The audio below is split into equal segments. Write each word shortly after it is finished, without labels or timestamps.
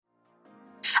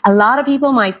A lot of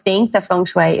people might think that feng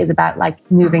shui is about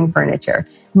like moving furniture.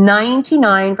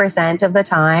 99% of the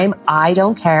time, I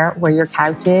don't care where your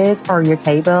couch is or your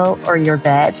table or your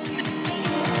bed.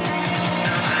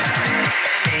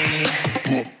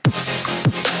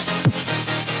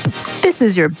 This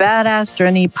is your Badass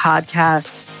Journey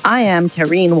podcast. I am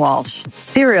Kareen Walsh,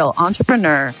 serial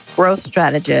entrepreneur, growth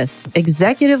strategist,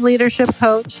 executive leadership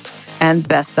coach, and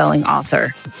best-selling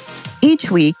author.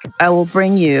 Each week, I will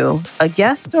bring you a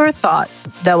guest or a thought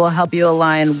that will help you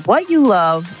align what you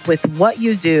love with what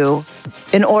you do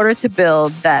in order to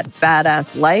build that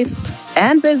badass life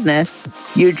and business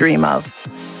you dream of.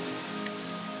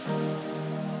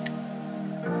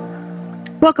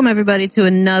 Welcome, everybody, to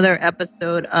another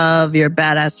episode of your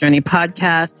Badass Journey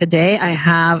podcast. Today, I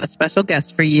have a special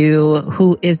guest for you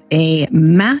who is a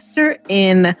master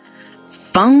in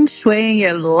feng shui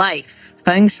your life.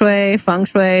 Feng shui,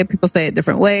 people say it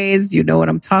different ways. You know what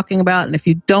I'm talking about. And if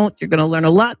you don't, you're going to learn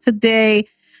a lot today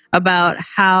about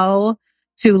how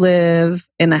to live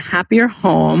in a happier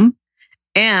home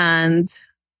and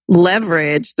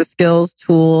leverage the skills,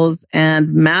 tools,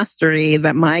 and mastery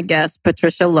that my guest,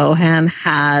 Patricia Lohan,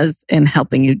 has in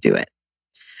helping you do it.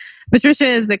 Patricia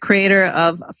is the creator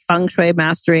of Feng Shui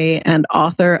Mastery and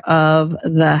author of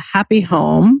The Happy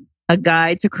Home, a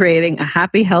guide to creating a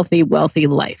happy, healthy, wealthy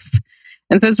life.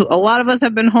 And since a lot of us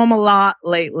have been home a lot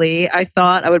lately, I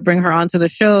thought I would bring her onto the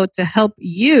show to help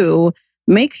you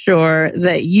make sure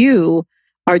that you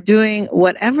are doing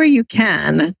whatever you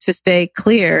can to stay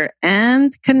clear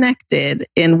and connected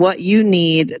in what you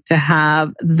need to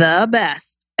have the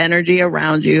best energy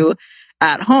around you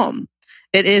at home.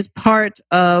 It is part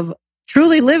of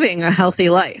truly living a healthy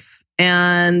life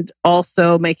and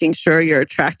also making sure you're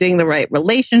attracting the right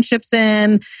relationships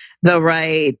in, the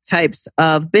right types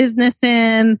of business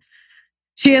in.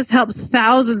 She has helped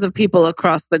thousands of people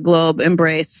across the globe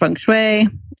embrace feng shui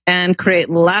and create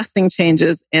lasting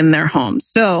changes in their homes.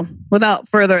 So without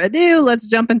further ado, let's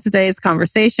jump into today's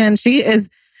conversation. She is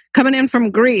coming in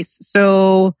from Greece.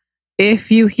 So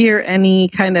if you hear any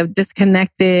kind of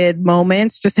disconnected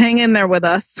moments, just hang in there with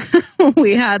us.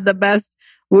 We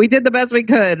did the best we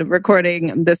could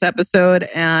recording this episode.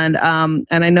 And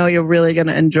I know you're really going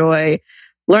to enjoy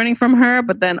learning from her,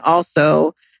 but then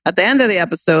also at the end of the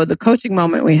episode, the coaching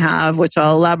moment we have, which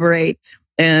I'll elaborate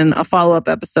in a follow-up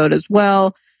episode as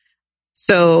well.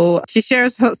 So she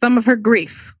shares some of her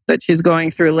grief that she's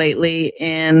going through lately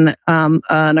in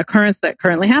an occurrence that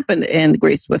currently happened in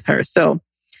Greece with her. So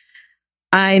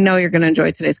I know you're going to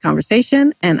enjoy today's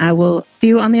conversation, and I will see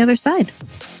you on the other side.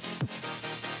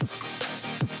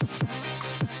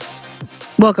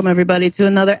 Welcome, everybody, to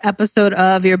another episode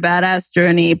of your Badass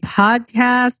Journey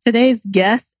podcast. Today's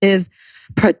guest is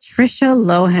Patricia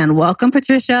Lohan. Welcome,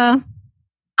 Patricia.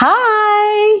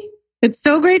 Hi. It's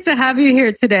so great to have you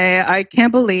here today. I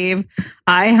can't believe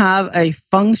I have a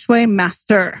feng shui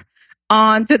master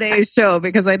on today's show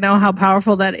because I know how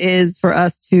powerful that is for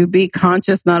us to be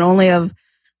conscious not only of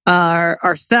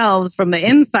ourselves from the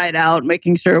inside out,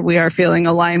 making sure we are feeling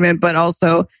alignment, but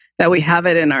also that we have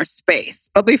it in our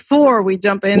space. But before we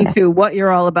jump into what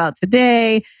you're all about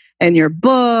today and your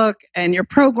book and your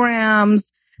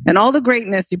programs and all the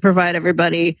greatness you provide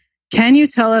everybody, can you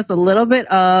tell us a little bit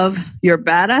of your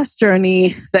badass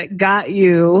journey that got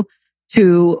you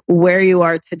to where you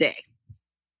are today?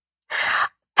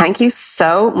 Thank you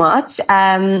so much.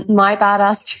 My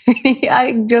badass journey.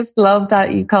 I just love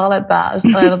that you call it that.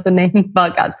 I love the name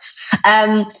podcast.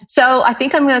 So I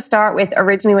think I'm going to start with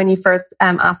originally when you first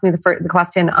asked me the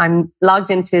question. I'm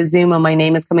logged into Zoom and my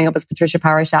name is coming up as Patricia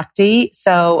Parashakti.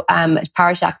 So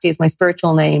Parashakti is my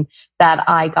spiritual name that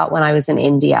I got when I was in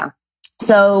India.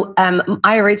 So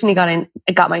I originally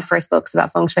got my first books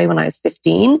about feng shui when I was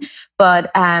 15,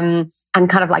 but and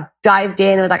kind of like dived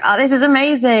in and was like, oh, this is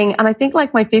amazing. And I think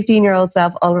like my 15-year-old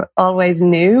self always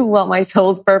knew what my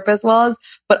soul's purpose was,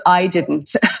 but I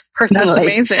didn't personally.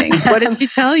 That's amazing. What did she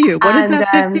tell you? What did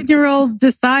that 15-year-old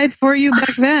decide for you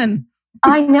back then?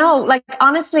 I know, like,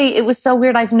 honestly, it was so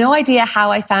weird. I have no idea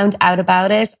how I found out about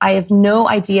it. I have no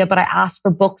idea, but I asked for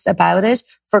books about it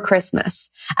for Christmas.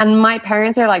 And my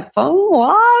parents are like,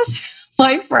 what?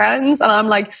 My friends. And I'm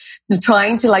like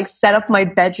trying to like set up my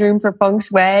bedroom for feng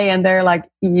shui. And they're like,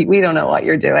 we don't know what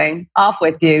you're doing. Off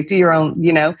with you. Do your own,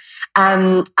 you know.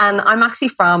 And I'm actually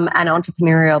from an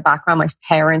entrepreneurial background. My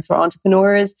parents were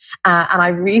entrepreneurs. And I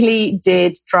really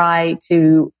did try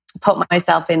to put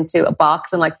myself into a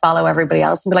box and like follow everybody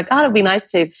else and be like, oh, it'd be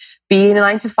nice to be in a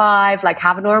 9 to 5, like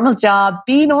have a normal job,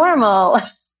 be normal.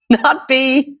 not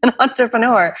be an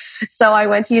entrepreneur. So I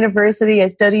went to university, I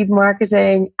studied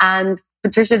marketing, and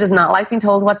Patricia does not like being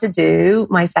told what to do.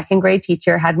 My second grade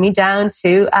teacher had me down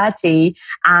to a T,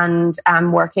 and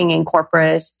working in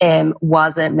corporate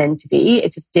wasn't meant to be.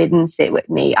 It just didn't sit with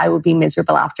me. I would be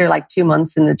miserable after like 2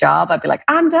 months in the job. I'd be like,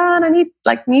 I'm done. I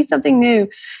need something new.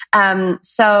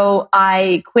 So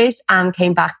I quit and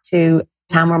came back to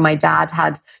town where my dad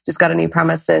had just got a new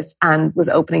premises and was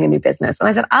opening a new business. And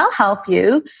I said, I'll help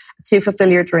you to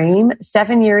fulfill your dream.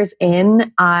 7 years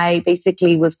in, I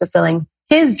basically was fulfilling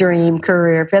his dream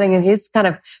career, filling in his kind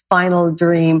of final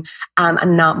dream,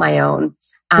 and not my own.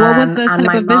 What was the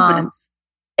type of business?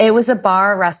 It was a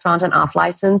bar, restaurant, and off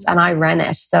license, and I ran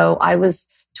it. So I was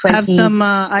 20. Have some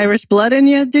Irish blood in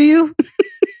you, do you?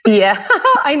 Yeah,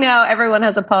 I know. Everyone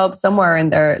has a pub somewhere in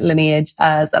their lineage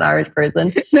as an Irish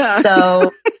person. No.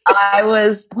 So I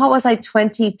was,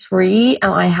 23,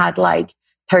 and I had like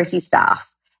 30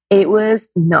 staff. It was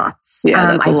nuts.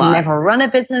 Yeah, I'd never run a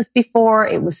business before.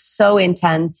 It was so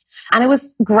intense, and it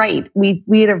was great. We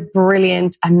had a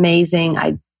brilliant, amazing,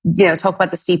 talk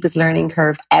about the steepest learning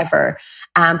curve ever.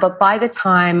 But by the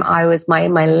time I was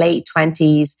in my late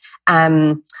 20s,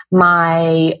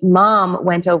 my mom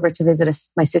went over to visit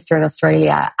my sister in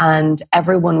Australia, and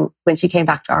everyone, when she came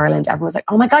back to Ireland, everyone was like,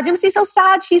 oh my God, you must be so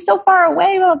sad. She's so far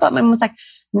away. But my mom was like,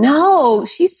 no,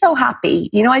 she's so happy.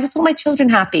 I just want my children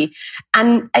happy.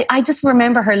 And I just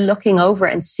remember her looking over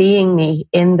and seeing me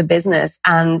in the business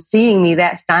and seeing me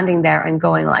there, standing there and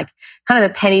going like, kind of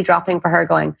a penny dropping for her,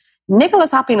 going,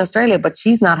 Nicola's happy in Australia, but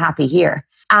she's not happy here.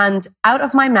 And out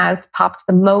of my mouth popped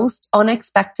the most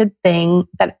unexpected thing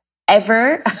that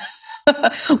ever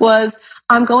was,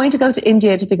 I'm going to go to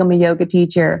India to become a yoga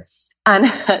teacher. And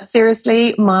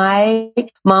seriously, my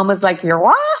mom was like, you're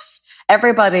what?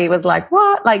 Everybody was like,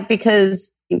 what? Like,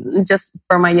 because just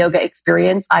for my yoga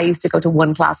experience, I used to go to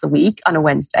one class a week on a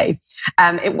Wednesday.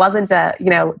 It wasn't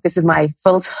this is my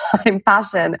full-time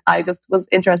passion. I just was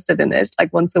interested in it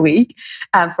like once a week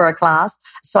for a class.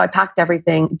 So I packed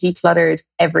everything, decluttered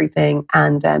everything,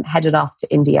 and headed off to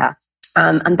India.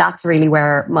 And that's really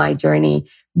where my journey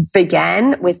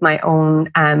began, with my own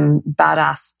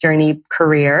badass journey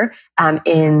career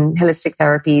in holistic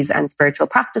therapies and spiritual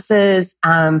practices.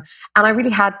 And I really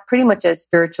had pretty much a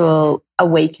spiritual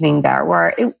awakening there,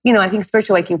 where I think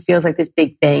spiritual awakening feels like this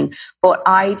big thing, but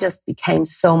I just became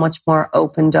so much more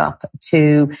opened up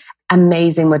to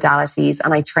amazing modalities,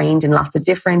 and I trained in lots of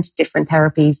different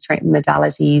therapies,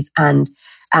 modalities, and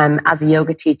as a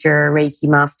yoga teacher, Reiki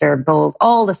master, bowls,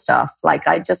 all the stuff. Like,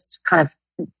 I just kind of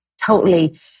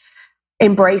totally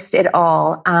embraced it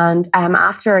all. And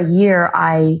after a year,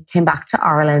 I came back to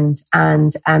Ireland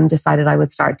and decided I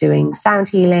would start doing sound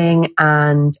healing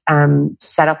and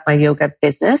set up my yoga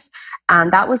business.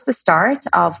 And that was the start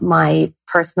of my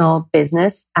personal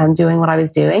business and doing what I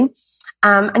was doing.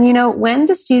 And when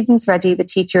the student's ready, the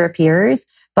teacher appears.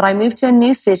 But I moved to a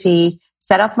new city,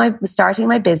 starting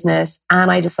my business,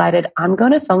 and I decided I'm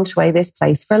going to feng shui this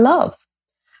place for love.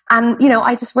 And,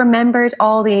 I just remembered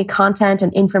all the content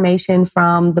and information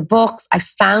from the books. I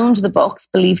found the books,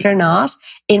 believe it or not,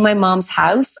 in my mom's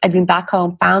house. I'd been back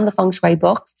home, found the feng shui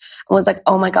books, and was like,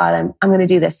 oh my God, I'm going to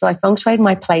do this. So I feng shuied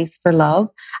my place for love.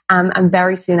 And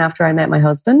very soon after, I met my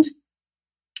husband.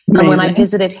 Amazing. And when I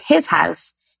visited his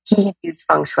house, he used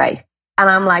feng shui. And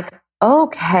I'm like,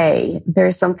 okay,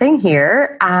 there's something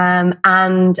here. And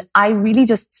I really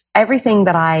everything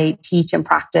that I teach and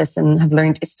practice and have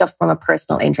learned is stuff from a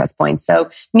personal interest point. So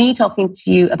me talking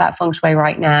to you about feng shui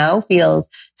right now feels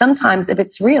sometimes, if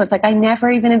it's real, it's like I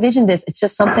never even envisioned this. It's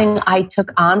just something I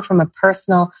took on from a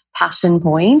personal passion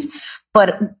point.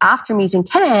 But after meeting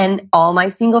Ken, all my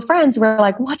single friends were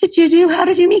like, what did you do? How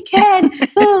did you meet Ken?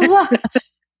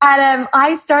 And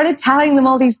I started telling them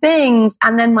all these things.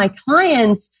 And then my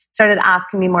clients started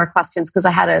asking me more questions, because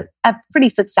I had a pretty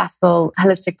successful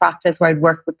holistic practice where I'd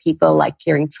work with people like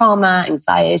clearing trauma,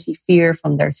 anxiety, fear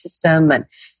from their system, and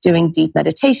doing deep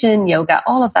meditation, yoga,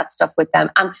 all of that stuff with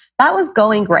them. And that was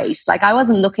going great. Like, I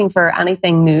wasn't looking for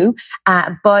anything new,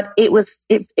 but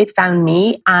it found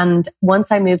me. And once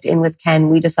I moved in with Ken,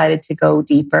 we decided to go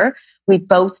deeper. We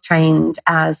both trained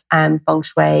as feng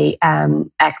shui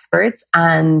experts,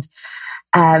 and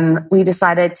we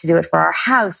decided to do it for our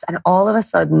house. And all of a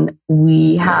sudden,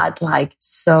 we had like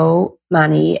so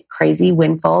many crazy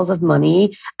windfalls of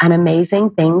money and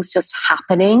amazing things just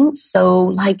happening. So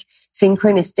like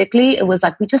synchronistically, it was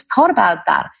like, we just thought about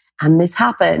that and this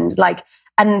happened. Like,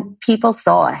 and people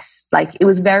saw it. Like, it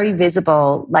was very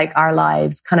visible. Like, our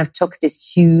lives kind of took this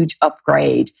huge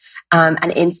upgrade.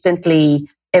 And instantly,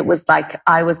 it was like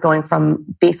I was going from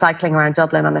cycling around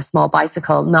Dublin on a small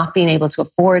bicycle, not being able to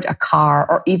afford a car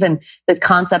or even the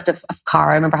concept of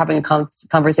car. I remember having a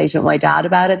conversation with my dad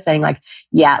about it, saying like,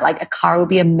 yeah, like a car would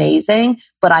be amazing,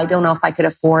 but I don't know if I could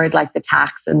afford like the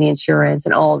tax and the insurance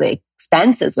and all the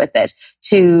expenses with it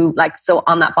to like, so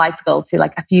on that bicycle to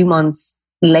like a few months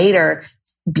later,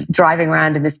 driving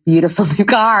around in this beautiful new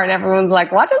car, and everyone's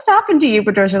like, what just happened to you,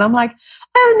 Patricia? And I'm like,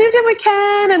 I moved in with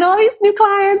Ken and all these new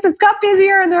clients, it's got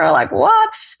busier. And they're like, what?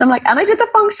 And I'm like, and I did the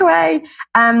feng shui.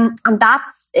 And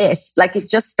that's it. Like it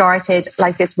just started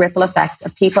like this ripple effect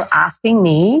of people asking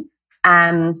me,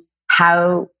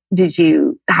 how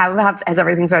has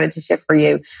everything started to shift for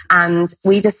you? And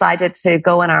we decided to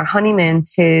go on our honeymoon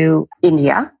to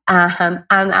India. And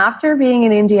after being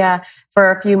in India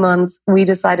for a few months, we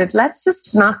decided, let's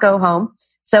just not go home.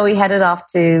 So we headed off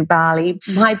to Bali.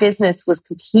 My business was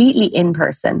completely in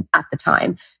person at the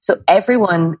time. So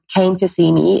everyone came to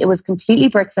see me. It was completely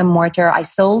bricks and mortar. I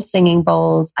sold singing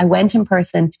bowls. I went in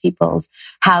person to people's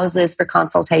houses for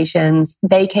consultations.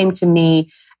 They came to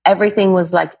me. Everything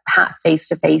was like face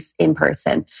to face in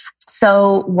person.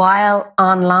 So while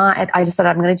online, I just said,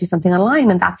 I'm going to do something online.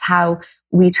 And that's how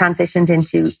we transitioned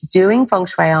into doing feng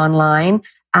shui online.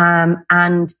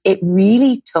 And it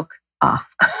really took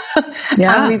off.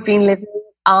 Yeah.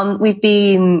 And we've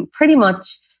been pretty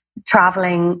much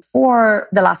traveling for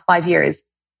the last 5 years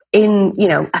in,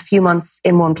 a few months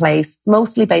in one place,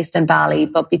 mostly based in Bali,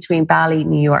 but between Bali,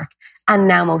 New York, and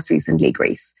now most recently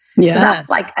Greece. Yeah. So that's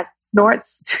like a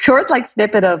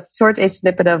short-ish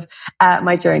snippet of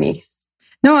my journey.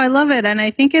 No, I love it. And I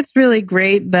think it's really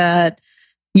great that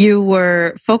you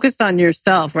were focused on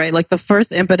yourself, right? Like the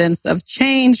first impetus of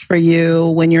change for you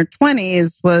when you're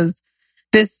 20s was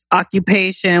this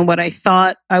occupation, what I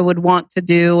thought I would want to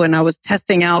do, and I was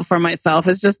testing out for myself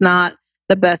is just not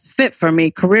the best fit for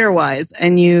me career-wise.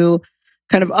 And you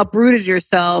kind of uprooted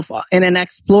yourself in an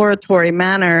exploratory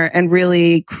manner and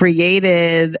really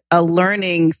created a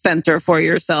learning center for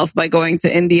yourself by going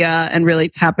to India and really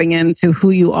tapping into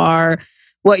who you are,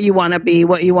 what you want to be,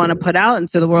 what you want to put out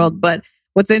into the world. But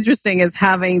what's interesting is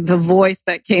having the voice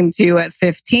that came to you at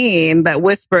 15 that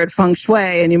whispered feng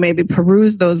shui, and you maybe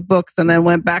perused those books and then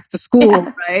went back to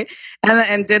school, right?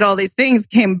 And did all these things,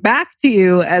 came back to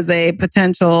you as a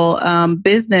potential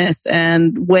business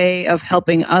and way of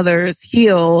helping others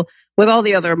heal with all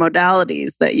the other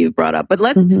modalities that you've brought up. But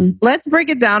let's break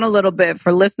it down a little bit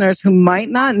for listeners who might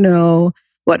not know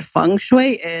what feng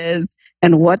shui is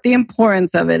and what the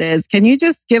importance of it is. Can you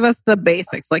just give us the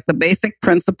basics, like the basic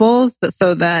principles,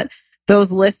 so that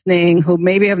those listening who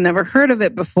maybe have never heard of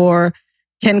it before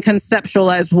can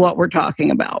conceptualize what we're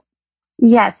talking about?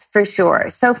 Yes, for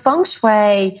sure. So feng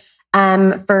shui,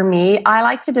 for me, I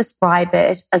like to describe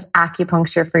it as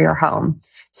acupuncture for your home.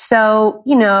 So,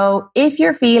 if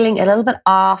you're feeling a little bit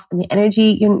off and the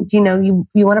energy,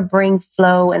 you want to bring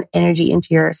flow and energy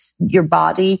into your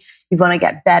body, you want to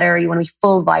get better, you want to be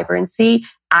full vibrancy,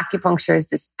 acupuncture is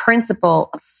this principle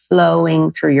of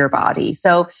flowing through your body.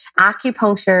 So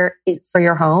acupuncture for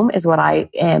your home is what I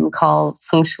call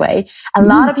feng shui. A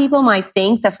lot of people might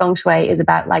think that feng shui is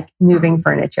about like moving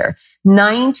furniture.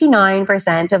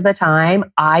 99% of the time,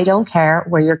 I don't care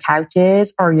where your couch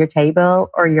is or your table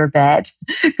or your bed,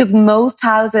 because most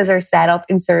houses are set up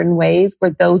in certain ways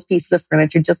where those pieces of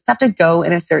furniture just have to go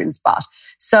in a certain spot.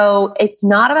 So it's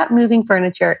not about moving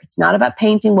furniture. It's not about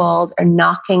painting walls or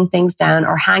knocking things down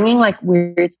or hanging like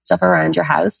weird stuff around your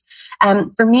house.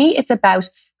 For me, it's about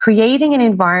creating an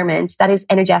environment that is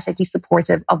energetically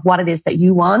supportive of what it is that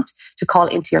you want to call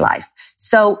into your life.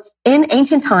 So in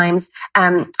ancient times,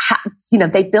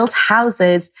 they built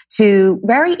houses to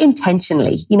very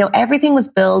intentionally, everything was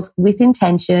built with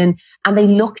intention, and they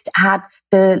looked at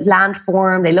the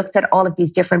landform, they looked at all of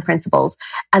these different principles.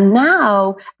 And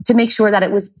now, to make sure that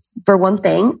it was, for one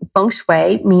thing, feng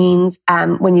shui means,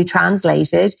 when you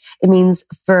translate it, it means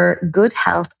for good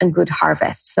health and good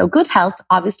harvest. So good health,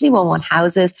 obviously we'll want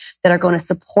houses that are going to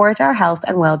support our health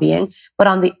and well-being, but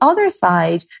on the other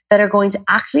side, that are going to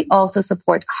actually also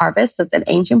support harvest. So it's an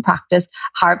ancient practice.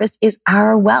 Harvest is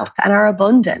our wealth and our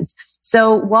abundance.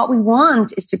 So what we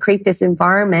want is to create this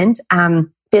environment,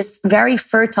 this very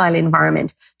fertile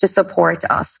environment to support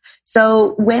us.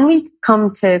 So when we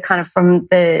come to kind of from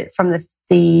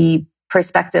the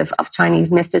perspective of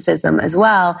Chinese mysticism as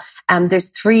well, there's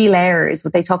 3 layers.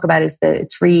 What they talk about is the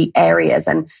 3 areas,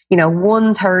 and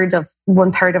one third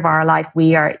of our life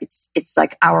it's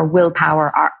like our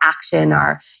willpower, our action,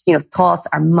 our thoughts,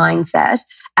 our mindset.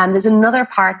 And there's another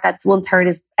part that's 1/3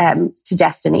 is to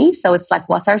destiny. So it's like,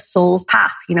 what's our soul's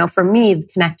path? For me,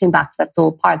 connecting back to that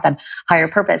soul part, that higher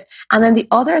purpose. And then the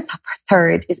other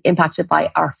third is impacted by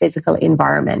our physical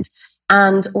environment.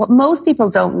 And what most people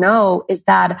don't know is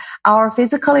that our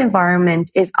physical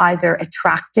environment is either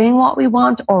attracting what we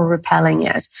want or repelling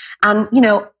it. And,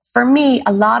 for me,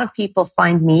 a lot of people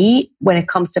find me when it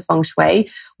comes to feng shui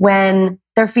when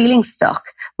they're feeling stuck,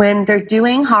 when they're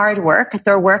doing hard work,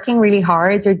 they're working really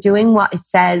hard, they're doing what it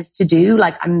says to do.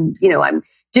 Like I'm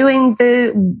doing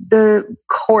the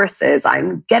courses,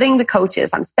 I'm getting the coaches,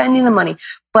 I'm spending the money,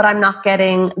 but I'm not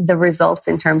getting the results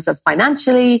in terms of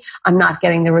financially. I'm not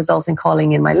getting the results in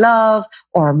calling in my love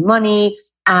or money.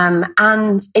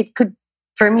 And it could,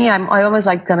 for me, I always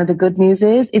like kind of the good news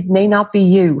is it may not be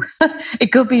you.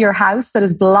 It could be your house that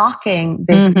is blocking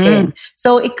this in.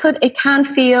 So it can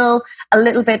feel a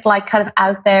little bit like kind of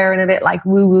out there and a bit like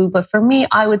woo woo. But for me,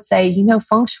 I would say,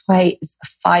 feng shui is a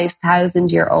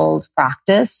 5,000-year-old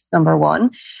practice, number one.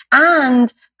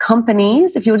 And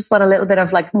companies, if you just want a little bit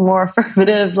of like more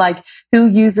affirmative, like who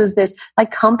uses this, like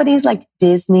companies like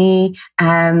Disney,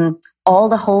 all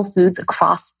the Whole Foods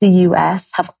across the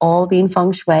US have all been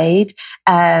feng shuied.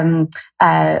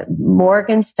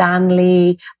 Morgan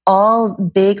Stanley, all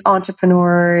big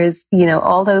entrepreneurs,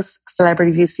 all those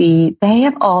celebrities you see,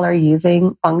 they all are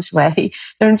using feng shui.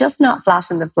 They're just not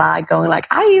flashing the flag going like,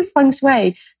 I use feng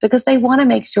shui, because they want to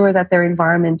make sure that their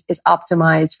environment is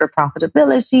optimized for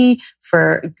profitability,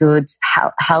 for good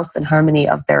health and harmony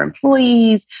of their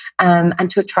employees,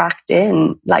 and to attract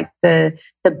in like the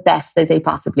best that they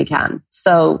possibly can.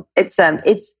 So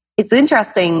it's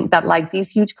interesting that like these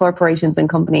huge corporations and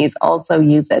companies also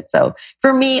use it. So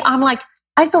for me, I'm like,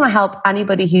 I just want to help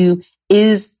anybody who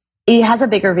has a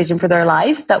bigger vision for their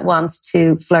life that wants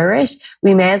to flourish.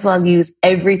 We may as well use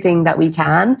everything that we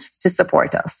can to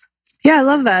support us. Yeah, I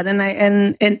love that.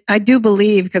 And I do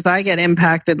believe, because I get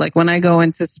impacted, like when I go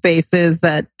into spaces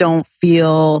that don't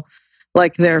feel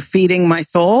like they're feeding my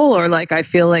soul, or like I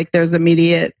feel like there's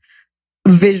immediate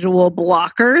visual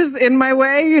blockers in my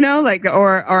way, like,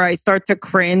 or I start to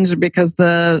cringe because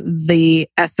the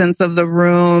essence of the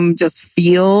room just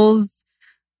feels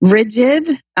rigid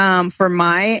for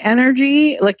my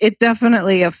energy. Like it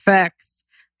definitely affects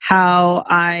how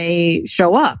I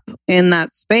show up in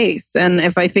that space. And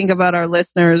if I think about our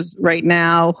listeners right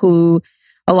now, who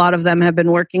a lot of them have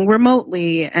been working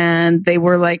remotely and they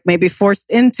were like maybe forced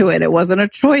into it. It wasn't a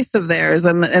choice of theirs.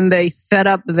 And they set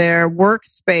up their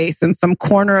workspace in some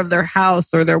corner of their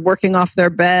house, or they're working off their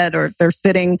bed, or if they're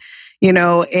sitting,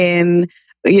 in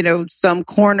some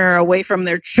corner away from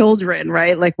their children,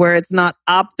 right? Like where it's not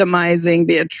optimizing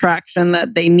the attraction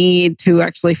that they need to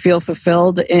actually feel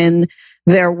fulfilled in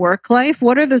their work life.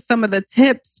 What are some of the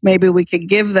tips maybe we could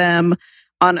give them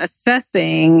on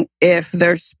assessing if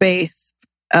their space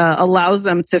allows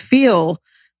them to feel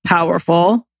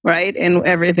powerful, right, in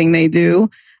everything they do,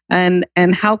 and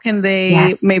how can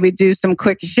they maybe do some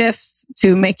quick shifts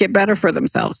to make it better for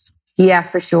themselves? Yeah,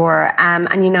 for sure. And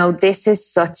this is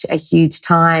such a huge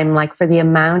time, like for the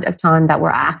amount of time that we're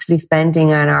actually spending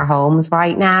in our homes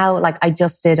right now. Like I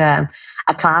just did a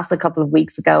class a couple of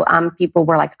weeks ago, and people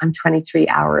were like, I'm 23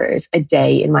 hours a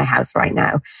day in my house right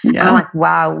now. Yeah. And I'm like,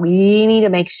 wow, we need to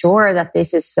make sure that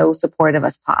this is so supportive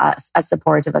as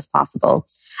possible.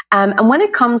 And when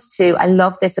it comes to, I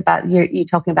love this about you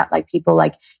talking about like people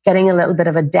like getting a little bit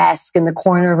of a desk in the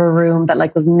corner of a room that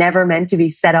like was never meant to be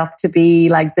set up to be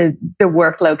like the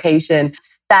work location.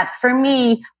 That for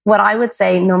me, what I would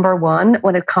say, number one,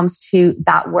 when it comes to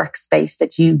that workspace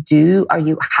that you do or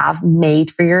you have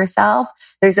made for yourself,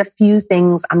 there's a few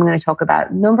things I'm going to talk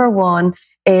about. Number one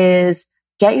is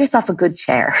get yourself a good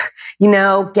chair.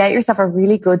 Get yourself a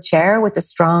really good chair with a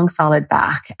strong, solid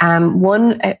back.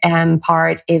 One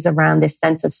part is around this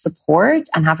sense of support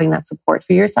and having that support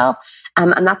for yourself.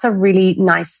 And that's a really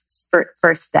nice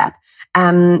first step.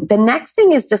 The next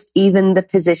thing is just even the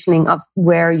positioning of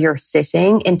where you're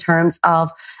sitting in terms of,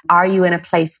 are you in a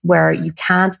place where you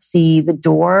can't see the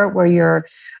door, where you're,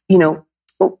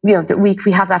 we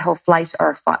have that whole fight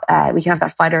or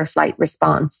flight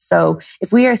response. So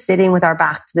if we are sitting with our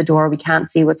back to the door, we can't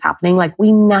see what's happening. Like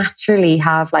we naturally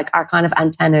have like our kind of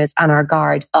antennas and our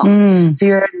guard up. So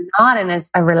you're not in as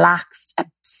a relaxed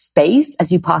space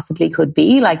as you possibly could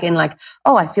be. Like in like,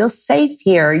 oh, I feel safe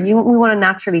here. We want to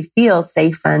naturally feel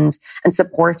safe and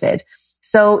supported.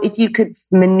 So if you could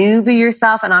maneuver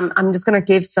yourself, and I'm just going to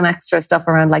give some extra stuff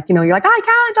around, like, you're like, I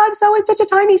can't, I'm so in such a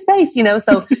tiny space,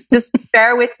 so just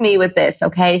bear with me with this.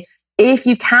 Okay. If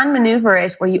you can maneuver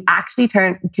it where you actually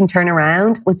can turn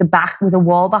around with a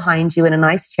wall behind you in a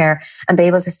nice chair and be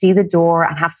able to see the door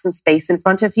and have some space in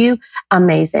front of you,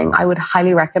 amazing. I would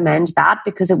highly recommend that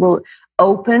because it will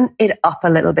open it up a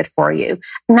little bit for you.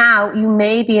 Now, you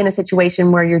may be in a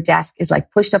situation where your desk is like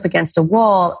pushed up against a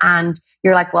wall and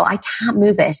you're like, well, I can't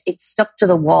move it. It's stuck to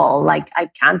the wall. Like, I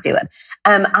can't do it.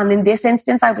 And in this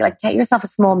instance, I'd be like, get yourself a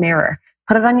small mirror,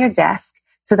 put it on your desk,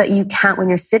 so that you can't, when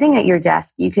you're sitting at your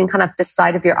desk, you can kind of, the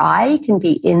side of your eye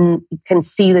can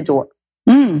see the door.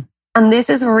 And this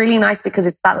is really nice because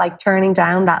it's that like turning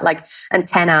down that like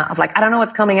antenna of like, I don't know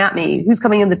what's coming at me. Who's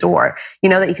coming in the door?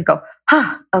 That you could go,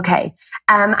 okay.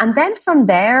 And then from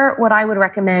there, what I would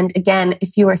recommend, again,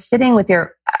 if you are sitting with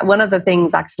one of the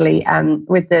things actually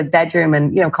with the bedroom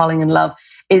and, calling in love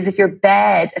is if your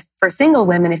bed, for single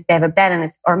women, if they have a bed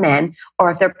or men,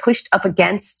 or if they're pushed up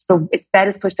against if bed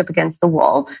is pushed up against the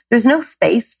wall, there's no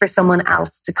space for someone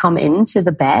else to come into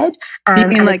the bed.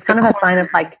 And like it's kind of a sign of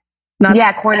like,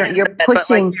 corner. You're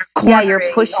pushing. Like you're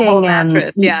pushing.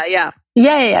 Mattress.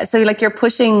 Yeah. So like you're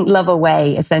pushing love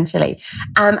away, essentially.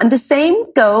 And the same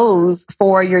goes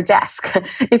for your desk.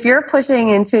 If you're pushing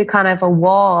into kind of a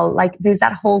wall, like there's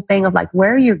that whole thing of like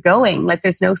where you're going. Like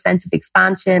there's no sense of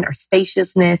expansion or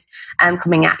spaciousness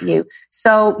coming at you.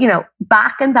 So,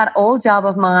 back in that old job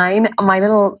of mine, my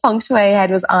little feng shui head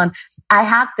was on. I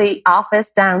had the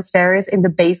office downstairs in the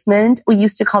basement. We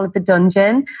used to call it the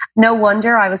dungeon. No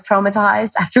wonder I was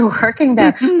traumatized after working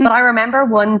there. But I remember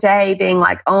one day being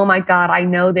like, oh my God, I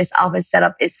know this office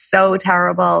setup is so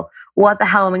terrible. What the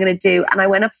hell am I going to do? And I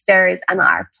went upstairs and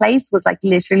our place was like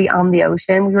literally on the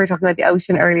ocean. We were talking about the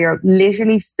ocean earlier,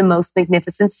 literally the most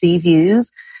magnificent sea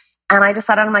views. And I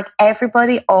decided, I'm like,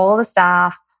 everybody, all the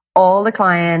staff, all the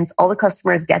clients, all the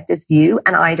customers get this view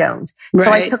and I don't. Right.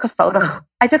 So I took a photo.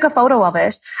 Of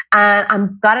it and I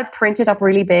got it printed up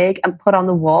really big and put on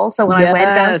the wall. So when I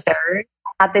went downstairs,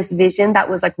 I had this vision that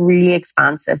was like really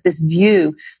expansive, this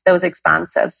view that was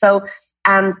expansive. So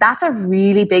that's a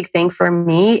really big thing for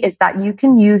me is that you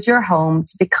can use your home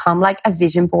to become like a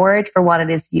vision board for what it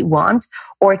is you want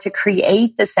or to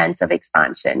create the sense of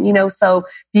expansion, so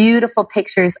beautiful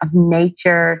pictures of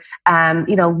nature.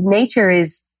 Nature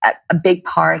is a big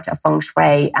part of feng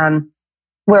shui.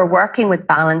 We're working with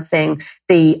balancing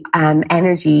the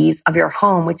energies of your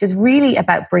home, which is really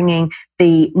about bringing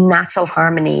the natural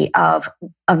harmony of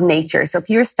nature. So if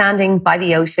you're standing by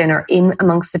the ocean or in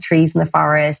amongst the trees in the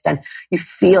forest and you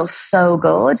feel so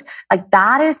good, like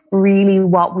that is really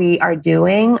what we are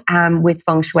doing with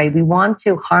feng shui. We want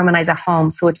to harmonize a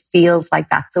home so it feels like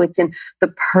that. So it's in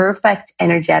the perfect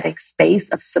energetic space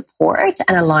of support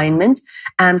and alignment.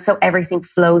 So everything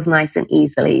flows nice and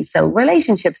easily. So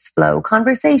relationships flow,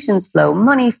 conversations flow,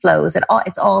 money flows.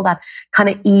 It's all that kind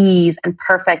of ease and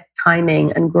perfect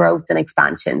timing and growth and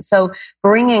expansion. So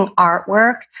bringing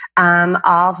artwork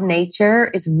of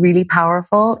nature is really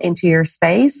powerful into your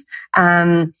space.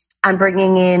 And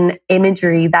bringing in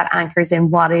imagery that anchors in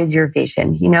what is your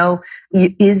vision.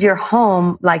 Is your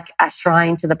home like a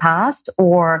shrine to the past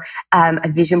or a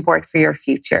vision board for your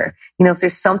future? If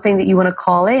there's something that you want to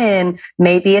call in,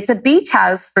 maybe it's a beach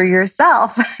house for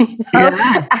yourself.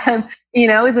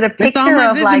 Is it a picture it's on my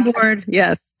of vision like board?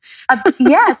 Yes.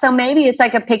 So maybe it's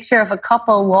like a picture of a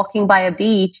couple walking by a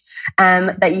beach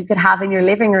that you could have in your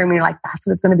living room. And you're like, that's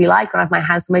what it's going to be like when I have my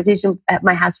house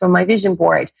from my vision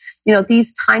board.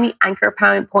 These tiny anchor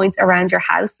points around your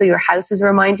house. So your house is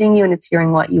reminding you and it's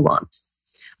hearing what you want.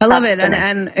 I love it.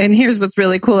 And here's what's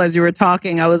really cool. As you were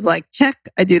talking, I was like, check,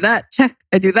 I do that. Check,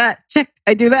 I do that. Check,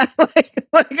 I do that.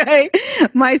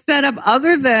 My setup,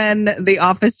 other than the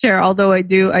office chair, although I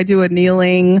do a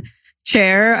kneeling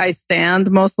chair. I stand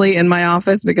mostly in my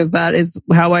office because that is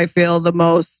how I feel the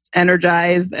most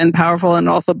energized and powerful, and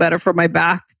also better for my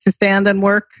back to stand and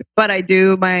work. But I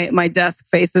do, my desk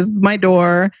faces my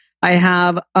door. I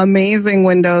have amazing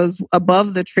windows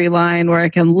above the tree line where I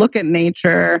can look at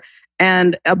nature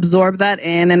and absorb that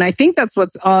in. And I think that's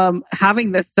what's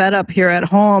having this setup here at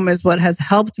home is what has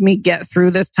helped me get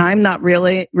through this time, not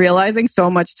really realizing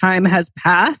so much time has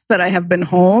passed that I have been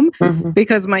home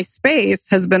because my space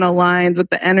has been aligned with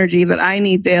the energy that I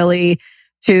need daily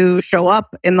to show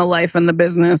up in the life and the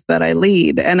business that I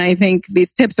lead. And I think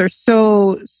these tips are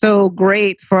so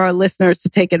great for our listeners to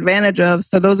take advantage of.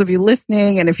 So those of you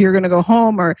listening, and if you're going to go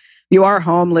home or you are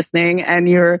home listening and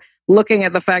you're looking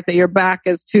at the fact that your back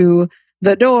is to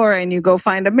the door and you go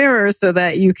find a mirror so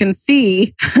that you can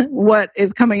see what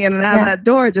is coming in and out of that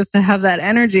door, just to have that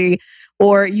energy.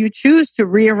 or you choose to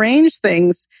rearrange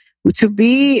things to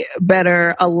be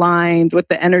better aligned with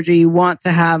the energy you want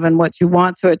to have and what you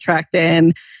want to attract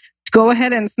in, go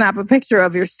ahead and snap a picture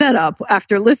of your setup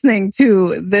after listening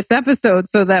to this episode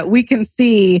so that we can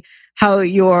see how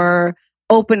you're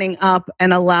opening up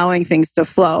and allowing things to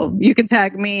flow. You can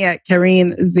tag me at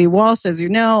Kareen Z. Walsh, as you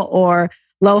know, or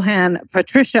Lohan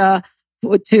Patricia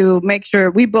to make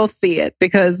sure we both see it,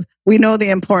 because we know the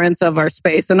importance of our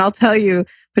space. And I'll tell you,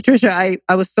 Patricia,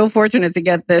 I was so fortunate to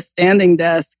get this standing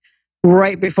desk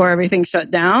right before everything shut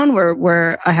down,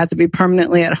 where I had to be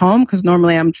permanently at home, because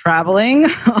normally I'm traveling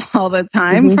all the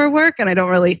time for work and I don't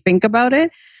really think about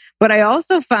it. But I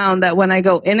also found that when I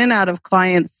go in and out of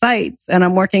client sites and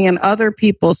I'm working in other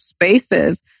people's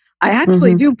spaces, I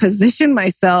actually do position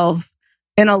myself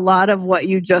in a lot of what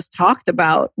you just talked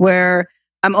about, where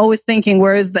I'm always thinking,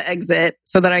 where is the exit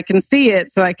so that I can see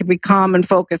it, so I can be calm and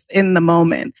focused in the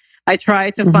moment. I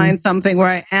try to find something where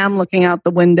I am looking out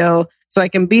the window so I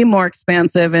can be more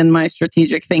expansive in my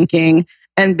strategic thinking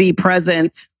and be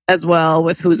present as well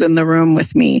with who's in the room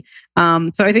with me.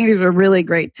 So I think these were really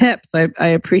great tips. I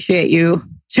appreciate you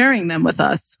sharing them with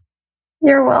us.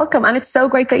 You're welcome. And it's so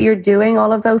great that you're doing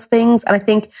all of those things. And I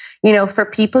think, for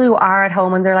people who are at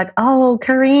home and they're like, oh,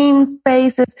 Kareen's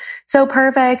space is so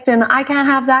perfect and I can't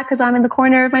have that because I'm in the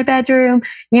corner of my bedroom.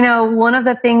 One of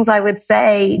the things I would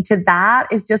say to that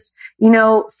is just,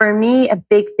 for me, a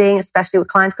big thing, especially with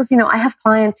clients, because, I have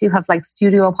clients who have like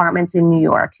studio apartments in New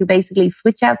York who basically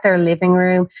switch out their living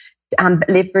room,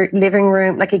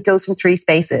 like it goes from 3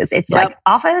 spaces. It's like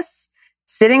office,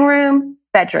 sitting room,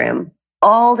 bedroom.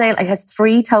 All day, like has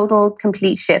 3 total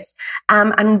complete shifts.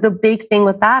 And the big thing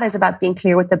with that is about being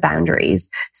clear with the boundaries.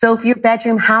 So if your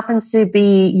bedroom happens to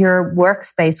be your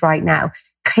workspace right now,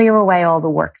 clear away all the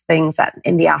work things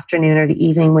in the afternoon or the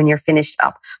evening when you're finished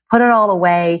up. Put it all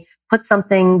away. Put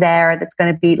something there that's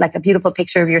going to be like a beautiful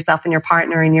picture of yourself and your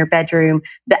partner in your bedroom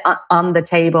on the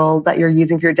table that you're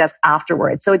using for your desk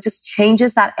afterwards. So it just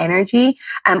changes that energy.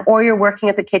 Or you're working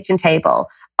at the kitchen table.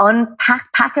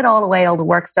 Pack it all away, all the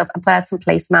work stuff, and put out some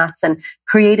placemats and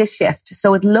create a shift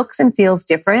so it looks and feels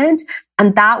different.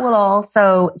 And that will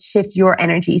also shift your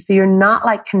energy. So you're not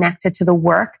like connected to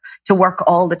work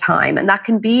all the time. And that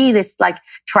can be this like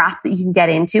trap that you can get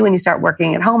into when you start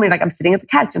working at home. You're like, I'm sitting at the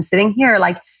couch, I'm sitting here.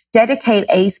 Like, dedicate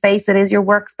a space that is your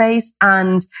workspace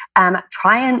and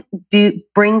try and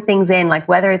bring things in. Like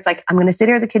whether it's like, I'm going to sit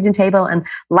here at the kitchen table and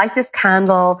light this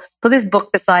candle, put this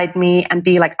book beside me and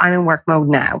be like, I'm in work mode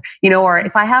now. Or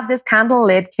if I have this candle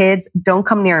lit, kids, don't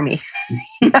come near me.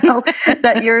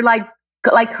 That you're like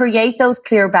create those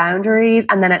clear boundaries.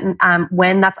 And then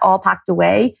when that's all packed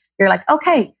away, you're like,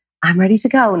 okay, I'm ready to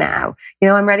go now.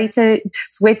 I'm ready to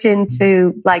switch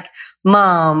into like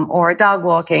mom or dog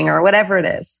walking or whatever it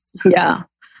is. Yeah.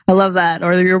 I love that.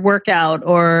 Or your workout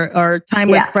or time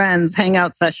with friends,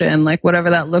 hangout session, like whatever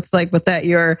that looks like. But that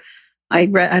I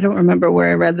don't remember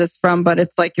where I read this from, but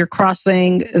it's like you're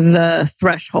crossing the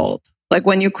threshold. Like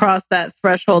when you cross that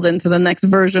threshold into the next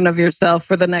version of yourself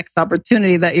for the next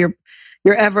opportunity that you're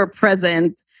ever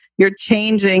present, you're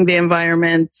changing the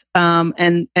environment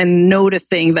and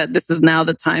noticing that this is now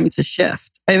the time to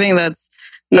shift. I think that's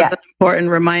an important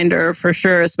reminder for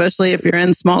sure, especially if you're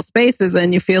in small spaces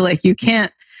and you feel like you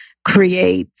can't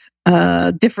create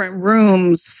different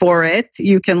rooms for it.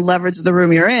 You can leverage the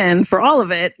room you're in for all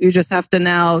of it. You just have to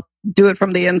now do it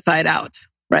from the inside out,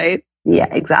 right?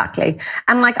 Yeah, exactly.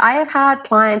 And like I have had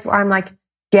clients where I'm like,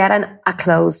 get a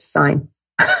closed sign.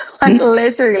 Like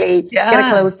literally get a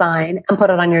closed sign and put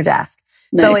it on your desk.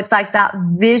 Nice. So it's like that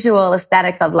visual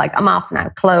aesthetic of like, I'm off now,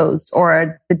 closed,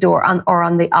 or the door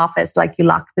on the office, like you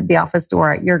lock the office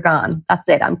door, you're gone. That's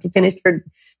it. I'm finished for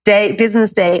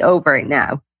business day over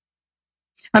now.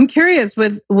 I'm curious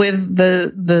with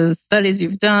the studies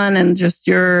you've done and just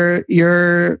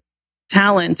your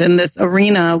talent in this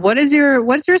arena. What's your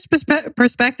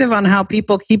perspective on how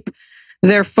people keep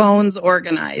their phones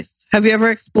organized? Have you ever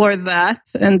explored that?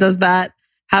 And does that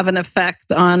have an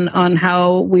effect on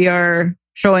how we are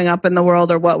showing up in the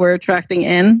world or what we're attracting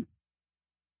in?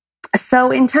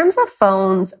 So in terms of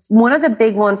phones, one of the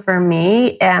big one for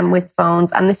me with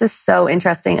phones, and this is so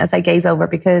interesting as I gaze over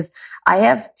because I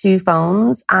have 2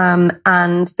 phones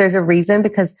and there's a reason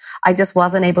because I just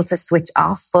wasn't able to switch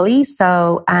off fully.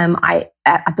 So I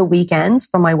at the weekends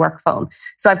for my work phone.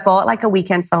 So I bought like a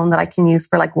weekend phone that I can use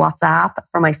for like WhatsApp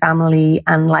for my family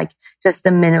and like just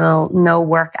the minimal no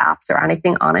work apps or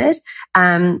anything on it.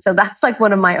 So that's like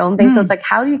one of my own things. So it's like,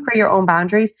 how do you create your own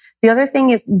boundaries? The other thing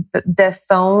is the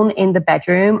phone in the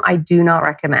bedroom, I do not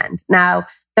recommend. Now,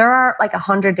 there are like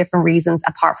 100 different reasons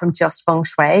apart from just feng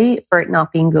shui for it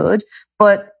not being good.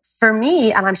 But for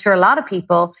me, and I'm sure a lot of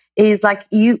people, is like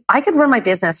I could run my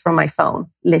business from my phone,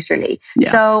 literally.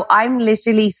 Yeah. So I'm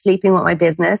literally sleeping with my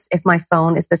business if my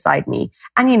phone is beside me.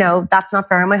 And, that's not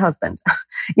fair on my husband,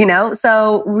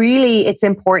 So really it's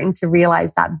important to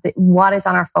realize that what is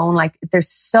on our phone, like there's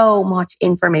so much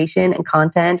information and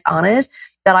content on it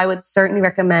that I would certainly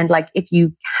recommend, like if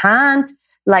you can't,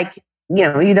 like,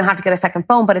 you don't have to get a second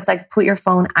phone, but it's like put your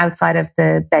phone outside of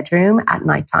the bedroom at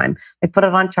nighttime. Like put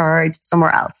it on charge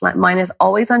somewhere else. Like mine is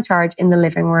always on charge in the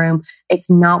living room. It's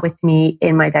not with me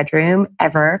in my bedroom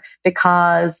ever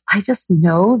because I just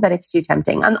know that it's too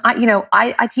tempting. And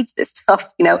I teach this stuff,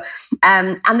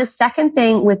 and the second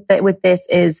thing with this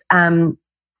is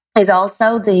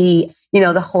also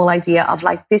the whole idea of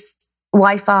like this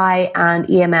Wi-Fi and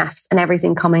EMFs and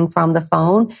everything coming from the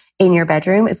phone in your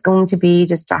bedroom is going to be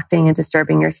distracting and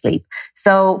disturbing your sleep.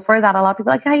 So for that, a lot of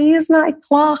people are like, I use my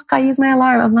clock, I use my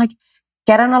alarm. I'm like,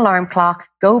 get an alarm clock,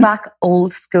 go back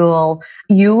old school.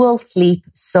 You will sleep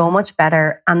so much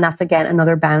better. And that's, again,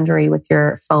 another boundary with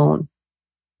your phone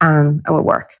and it will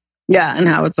work. Yeah, and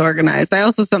how it's organized. I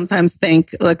also sometimes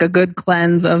think like a good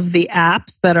cleanse of the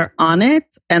apps that are on it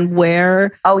and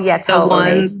where the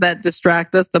ones that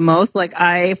distract us the most. Like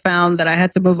I found that I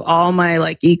had to move all my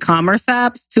like e-commerce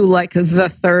apps to like the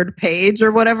third page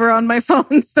or whatever on my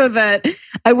phone so that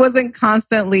I wasn't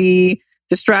constantly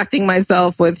distracting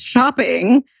myself with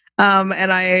shopping.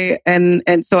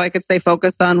 And so I could stay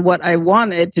focused on what I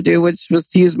wanted to do, which was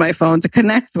to use my phone to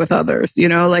connect with others.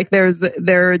 Like there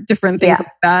are different things like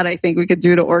that I think we could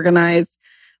do to organize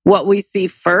what we see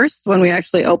first when we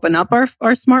actually open up our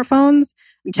smartphones.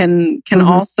 Can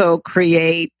also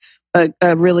create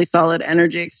a really solid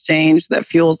energy exchange that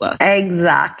fuels us.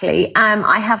 Exactly.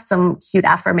 I have some cute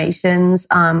affirmations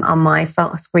on my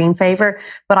phone screensaver,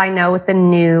 but I know with the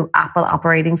new Apple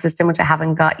operating system, which I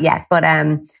haven't got yet, but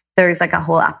there's like a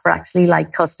whole app for actually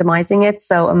like customizing it.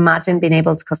 So imagine being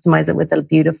able to customize it with a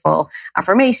beautiful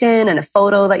affirmation and a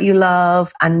photo that you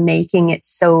love and making it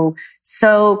so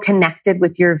connected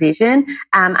with your vision.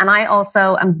 And I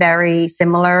also am very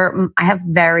similar. I have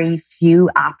very few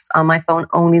apps on my phone,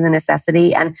 only the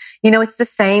necessity. And, it's the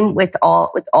same with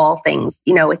all things,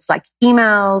 it's like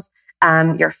emails,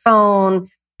 your phone,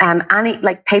 any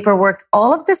like paperwork,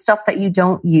 all of the stuff that you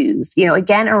don't use,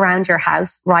 again, around your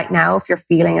house right now, if you're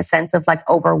feeling a sense of like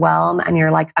overwhelm and you're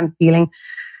like, I'm feeling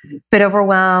a bit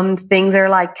overwhelmed, things are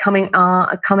like coming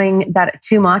that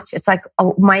too much. It's like,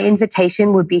 my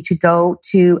invitation would be to go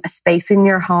to a space in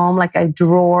your home, like a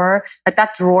drawer, like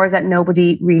that drawer that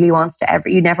nobody really wants to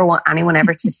you never want anyone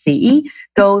ever to see.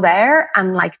 Go there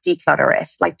and like declutter it,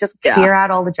 like just clear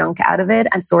out all the junk out of it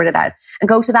and sort it out and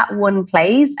go to that one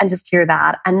place and just clear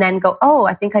that. And then go,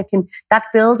 I think I can, that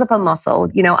builds up a muscle.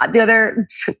 The other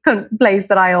place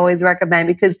that I always recommend,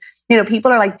 because,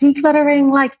 people are like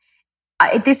decluttering, like,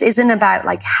 this isn't about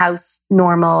like house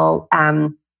normal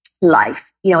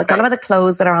life. It's not about the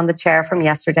clothes that are on the chair from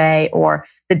yesterday or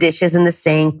the dishes in the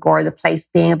sink or the place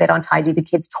being a bit untidy, the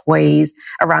kids' toys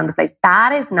around the place.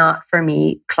 That is not for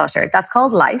me clutter. That's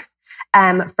called life.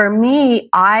 For me,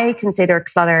 I consider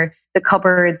clutter the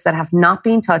cupboards that have not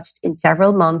been touched in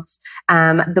several months,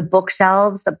 the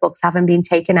bookshelves that books haven't been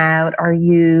taken out or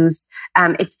used.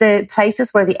 It's the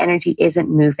places where the energy isn't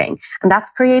moving, and that's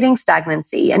creating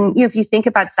stagnancy. And if you think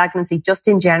about stagnancy just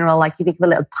in general, like you think of a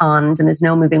little pond and there's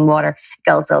no moving water, it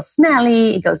goes all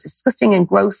smelly, it goes disgusting and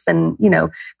gross and,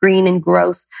 green and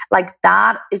gross. Like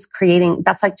that is creating,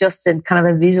 that's like just a kind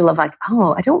of a visual of like,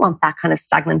 I don't want that kind of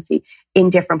stagnancy in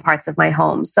different parts of my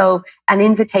home. So an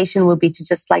invitation would be to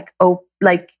just like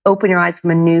open your eyes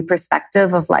from a new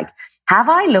perspective of like, have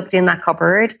I looked in that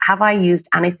cupboard? Have I used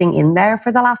anything in there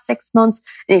for the last 6 months?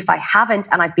 And if I haven't,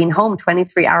 and I've been home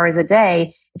 23 hours a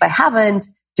day, if I haven't,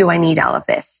 do I need all of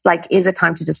this? Like, is it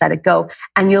time to just let it go?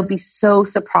 And you'll be so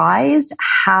surprised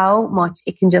how much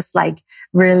it can just like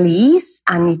release,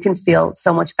 and you can feel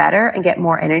so much better and get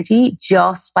more energy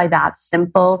just by that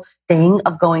simple thing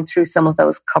of going through some of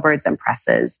those cupboards and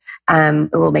presses. It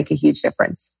will make a huge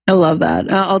difference. I love that.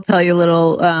 I'll tell you a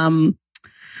little,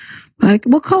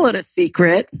 we'll call it a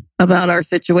secret about our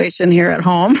situation here at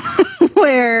home.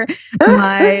 Where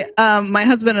my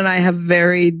husband and I have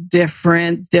very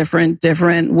different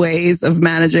ways of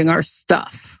managing our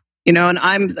stuff, and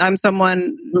I'm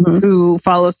someone who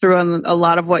follows through on a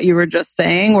lot of what you were just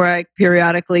saying, where I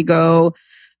periodically go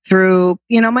through,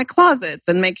 my closets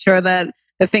and make sure that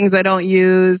the things I don't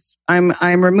use,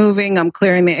 I'm removing, I'm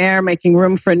clearing the air, making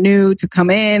room for new to come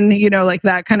in, like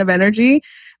that kind of energy,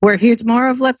 where he's more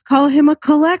of, let's call him a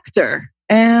collector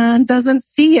and doesn't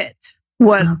see it.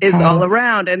 what is all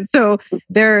around. And so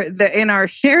they're in our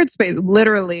shared space,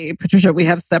 literally, Patricia, we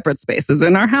have separate spaces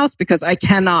in our house because I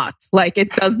cannot, like, it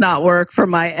does not work for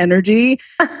my energy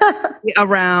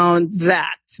around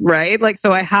that, right? Like,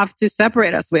 so I have to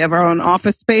separate us. We have our own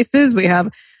office spaces. We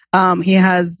have, he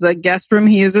has the guest room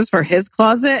he uses for his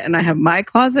closet, and I have my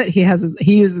closet. He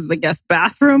uses the guest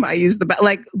bathroom. I use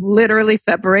like literally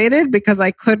separated because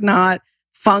I could not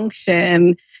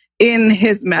function in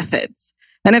his methods.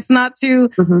 And it's not to,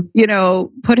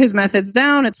 put his methods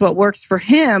down. It's what works for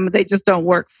him. They just don't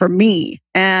work for me.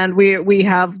 And we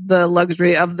have the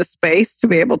luxury of the space to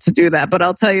be able to do that. But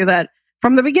I'll tell you that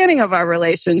from the beginning of our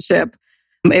relationship,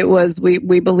 it was,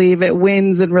 we believe it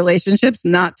wins in relationships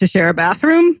not to share a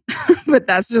bathroom, but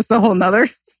that's just a whole nother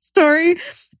story.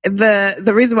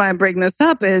 The reason why I'm bringing this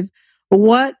up is,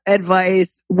 what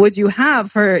advice would you have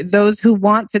for those who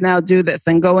want to now do this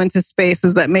and go into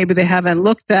spaces that maybe they haven't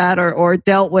looked at or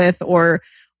dealt with or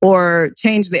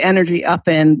changed the energy up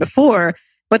in before,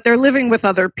 but they're living with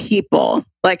other people?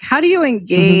 Like, how do you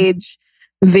engage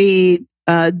the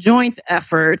joint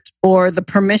effort or the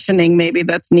permissioning maybe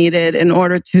that's needed in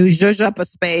order to zhuzh up a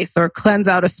space or cleanse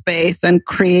out a space and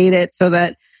create it so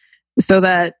that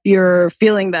you're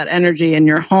feeling that energy in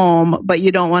your home, but you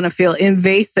don't want to feel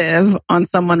invasive on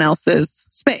someone else's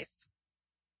space?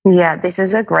 Yeah, this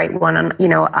is a great one. And,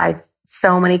 I've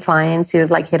so many clients who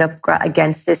have like hit up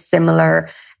against this similar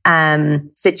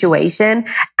situation.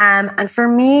 And for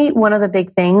me, one of the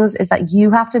big things is that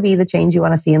you have to be the change you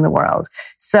want to see in the world.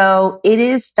 So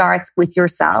it starts with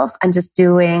yourself and just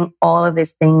doing all of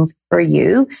these things for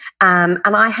you. And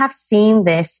I have seen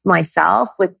this myself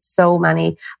with so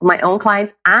many of my own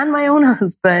clients and my own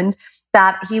husband,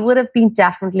 that he would have been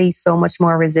definitely so much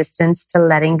more resistant to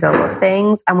letting go of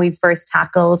things. And we first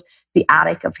tackled the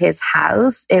attic of his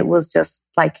house. It was just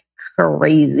like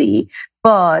crazy.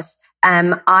 But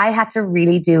I had to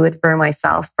really do it for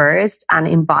myself first and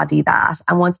embody that.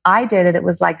 And once I did it, it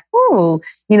was like,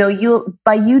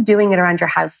 by you doing it around your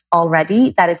house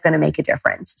already, that is going to make a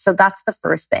difference. So that's the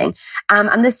first thing.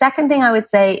 And the second thing I would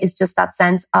say is just that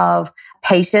sense of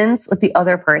patience with the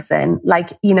other person.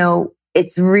 Like,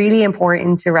 it's really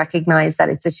important to recognize that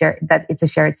it's a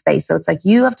shared space. So it's like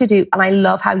you have to do, and I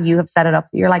love how you have set it up.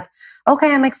 You're like,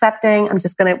 okay, I'm accepting. We're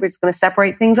just gonna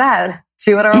separate things out,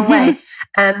 do it our own way.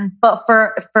 But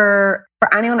for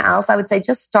anyone else, I would say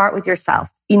just start with yourself.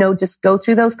 Just go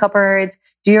through those cupboards,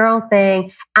 do your own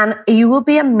thing, and you will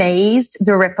be amazed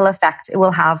the ripple effect it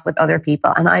will have with other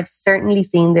people. And I've certainly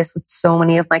seen this with so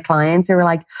many of my clients who are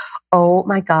like, oh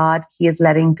my God, he is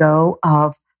letting go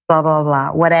of blah, blah,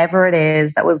 blah, whatever it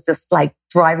is that was just like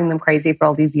driving them crazy for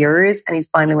all these years. And he's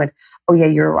finally went, oh yeah,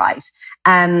 you're right.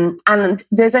 And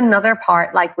there's another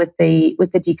part, like with the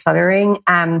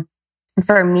decluttering.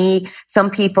 For me, some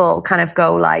people kind of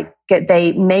go like,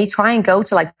 they may try and go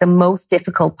to like the most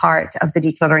difficult part of the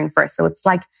decluttering first. So it's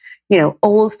like,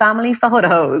 old family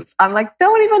photos. I'm like,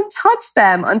 don't even touch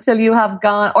them until you have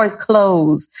gone, or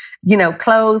clothes,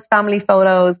 family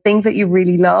photos, things that you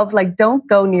really love. Like, don't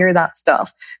go near that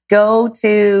stuff. Go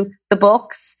to the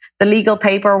books, the legal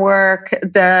paperwork,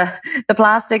 the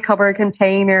plastic cupboard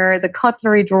container, the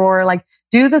cutlery drawer. Like,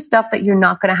 do the stuff that you're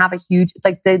not going to have a huge,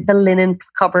 like the linen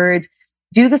cupboard.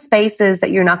 Do the spaces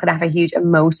that you're not going to have a huge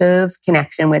emotive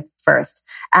connection with first.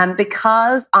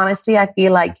 Because honestly, I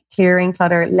feel like clearing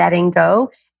clutter, letting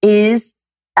go is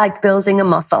like building a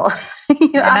muscle.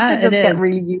 You have to just get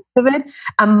really used to it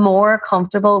and more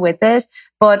comfortable with it.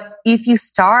 But if you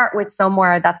start with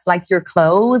somewhere that's like your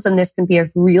clothes, and this can be a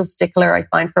real stickler I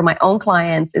find for my own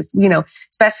clients, is,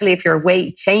 especially if your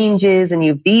weight changes and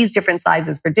you have these different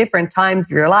sizes for different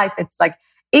times of your life, it's like,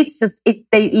 it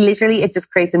just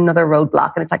creates another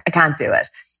roadblock, and it's like, I can't do it.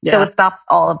 Yeah. So it stops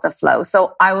all of the flow.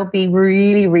 So I will be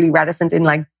really, really reticent in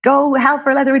like, go hell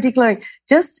for leather decluttering.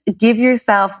 Just give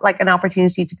yourself like an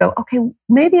opportunity to go, okay,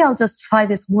 maybe I'll just try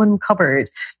this one cupboard,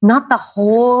 not the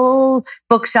whole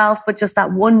bookshelf, but just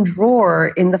that one drawer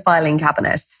in the filing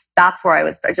cabinet. That's where I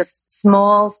would start. Just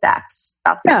small steps.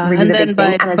 That's really the big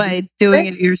thing. And by doing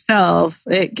it yourself,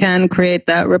 it can create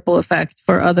that ripple effect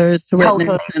for others to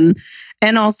witness.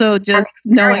 And also just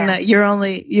knowing that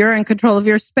you're in control of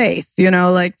your space.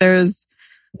 Like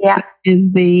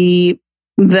is the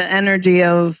energy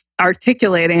of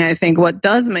articulating, I think, what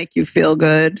does make you feel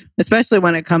good, especially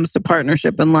when it comes to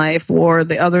partnership in life or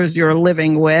the others you're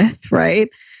living with, right?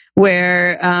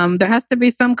 Where there has to be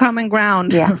some common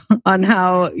ground on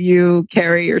how you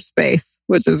carry your space,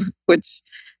 which is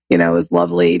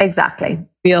lovely. Exactly.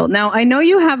 Feel. Now, I know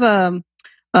you have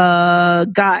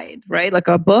guide, right? Like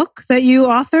a book that you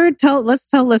authored. Let's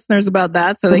tell listeners about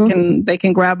that so they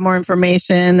can grab more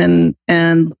information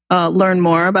and learn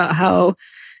more about how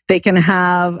they can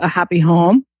have a happy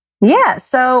home. Yeah.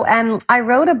 So I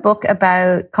wrote a book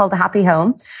called The Happy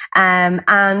Home.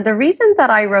 And the reason that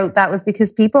I wrote that was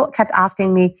because people kept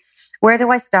asking me, where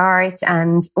do I start?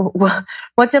 And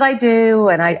what should I do?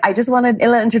 And I just wanted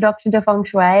an introduction to feng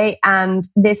shui. And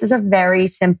this is a very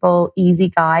simple, easy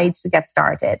guide to get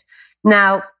started.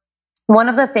 Now, one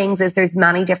of the things is there's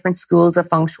many different schools of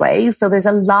feng shui. So there's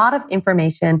a lot of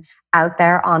information out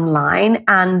there online.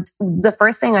 And the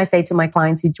first thing I say to my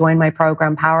clients who join my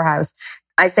program, Powerhouse,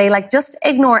 I say, like, just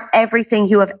ignore everything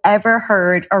you have ever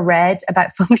heard or read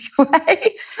about feng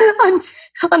shui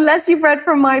unless you've read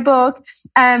from my book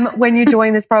when you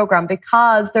join this program,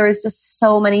 because there is just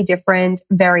so many different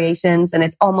variations. And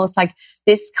it's almost like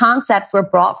these concepts were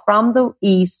brought from the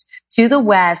East to the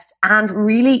West. And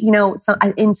really, you know,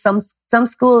 in some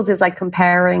schools is like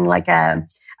comparing like a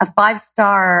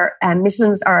 5-star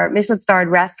Michelin-starred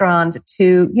restaurant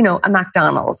to, you know, a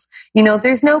McDonald's. You know,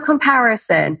 there's no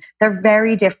comparison. They're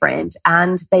very different.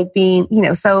 And they've been, you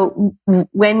know, so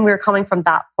when we're coming from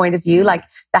that point of view, like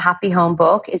the Happy Home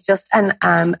book is just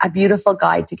a beautiful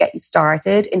guide to get you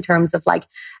started in terms of like,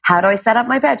 how do I set up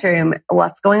my bedroom?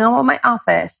 What's going on with my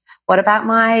office? What about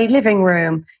my living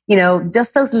room? You know,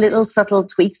 just those little subtle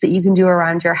tweaks that you can do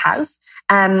around your house.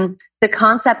 The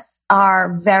concepts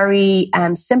are very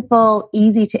simple,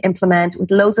 easy to implement,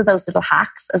 with loads of those little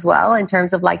hacks as well, in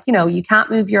terms of like, you know, you can't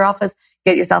move your office,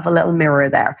 get yourself a little mirror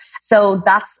there. So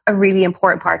that's a really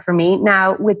important part for me.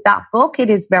 Now, with that book, it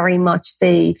is very much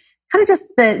the kind of just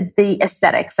the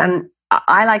aesthetics. And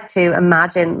I like to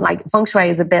imagine like feng shui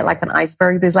is a bit like an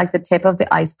iceberg. There's like the tip of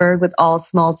the iceberg with all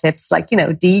small tips, like, you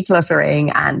know,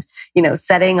 decluttering and, you know,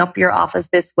 setting up your office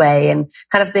this way and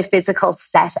kind of the physical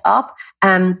setup.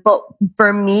 But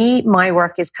for me, my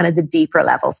work is kind of the deeper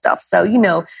level stuff. So, you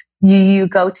know, you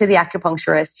go to the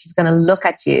acupuncturist, she's going to look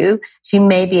at you. She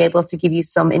may be able to give you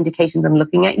some indications on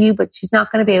looking at you, but she's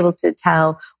not going to be able to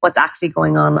tell what's actually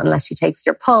going on unless she takes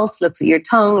your pulse, looks at your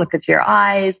tongue, looks at your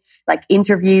eyes, like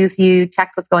interviews you,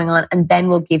 checks what's going on, and then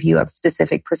will give you a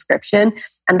specific prescription.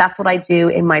 And that's what I do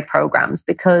in my programs,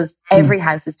 because every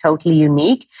house is totally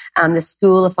unique. The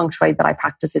school of feng shui that I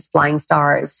practice is Flying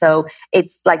Stars. So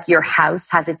it's like your house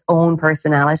has its own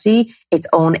personality, its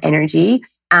own energy.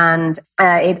 And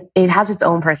it has its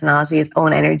own personality, its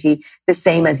own energy, the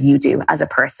same as you do as a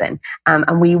person.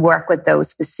 And we work with those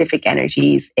specific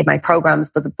energies in my programs,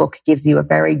 but the book gives you a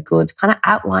very good kind of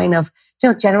outline of, you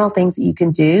know, general things that you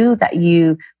can do that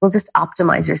you will just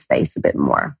optimize your space a bit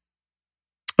more.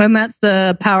 And that's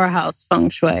the Powerhouse Feng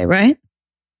Shui, right?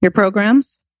 Your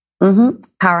programs?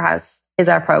 Powerhouse is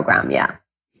our program, yeah.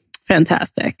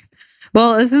 Fantastic.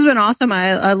 Well, this has been awesome.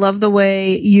 I love the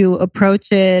way you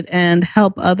approach it and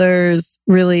help others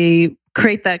really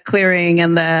create that clearing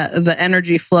and the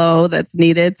energy flow that's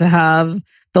needed to have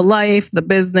the life, the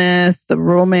business, the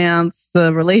romance,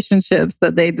 the relationships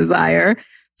that they desire.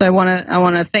 So I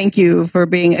want to thank you for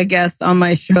being a guest on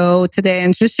my show today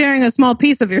and just sharing a small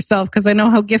piece of yourself, because I know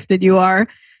how gifted you are.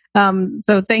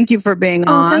 So thank you for being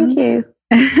on. Thank you.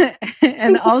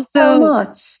 And thank also, you so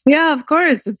much. Yeah, of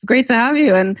course. It's great to have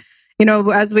you. And you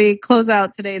know, as we close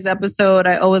out today's episode,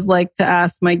 I always like to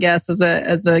ask my guests as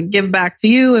a give back to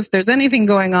you, if there's anything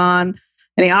going on,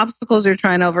 any obstacles you're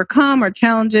trying to overcome or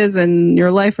challenges in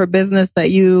your life or business that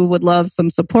you would love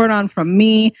some support on from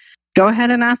me, go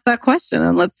ahead and ask that question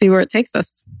and let's see where it takes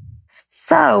us.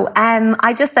 So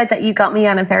I just said that you got me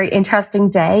on a very interesting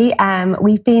day.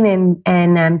 We've been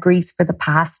in Greece for the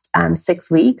past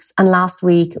 6 weeks. And last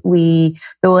week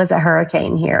there was a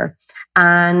hurricane here.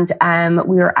 And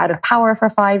we were out of power for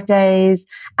 5 days.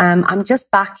 I'm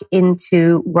just back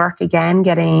into work again,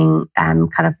 getting kind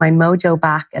of my mojo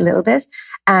back a little bit.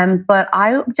 But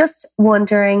I'm just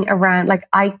wondering around, like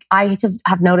I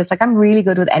have noticed, like I'm really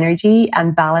good with energy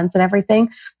and balance and everything.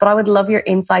 But I would love your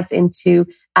insights into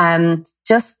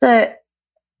just the,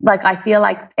 like, I feel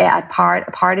like a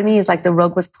part of me is like the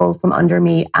rug was pulled from under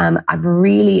me. I've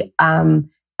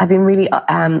been really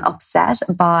upset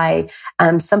by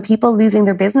some people losing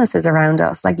their businesses around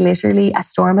us. Like literally a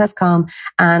storm has come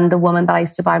and the woman that I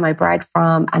used to buy my bread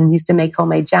from and used to make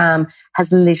homemade jam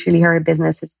has literally, her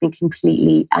business has been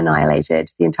completely annihilated.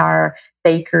 The entire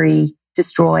bakery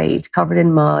destroyed, covered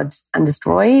in mud and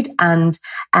destroyed. And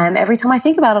every time I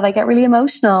think about it, I get really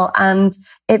emotional and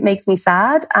it makes me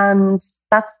sad. And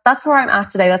that's where I'm at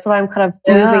today. That's what I'm kind of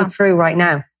moving through right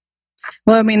now.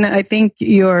 Well, I mean, I think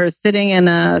you're sitting in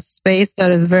a space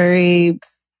that is very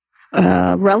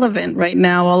relevant right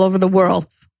now all over the world.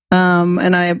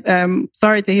 And I'm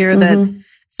sorry to hear that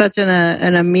such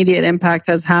an immediate impact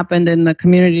has happened in the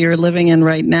community you're living in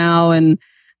right now. And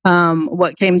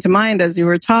what came to mind as you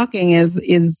were talking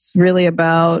is really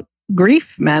about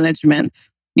grief management.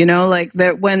 You know, like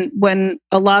that when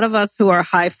a lot of us who are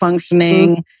high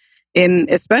functioning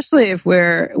especially if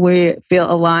we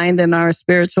feel aligned in our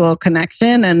spiritual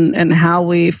connection and how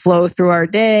we flow through our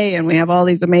day, and we have all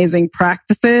these amazing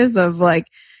practices of like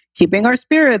keeping our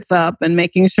spirits up and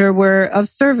making sure we're of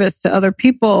service to other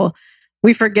people,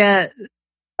 we forget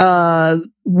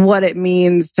what it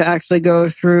means to actually go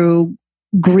through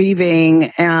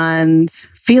grieving and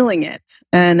feeling it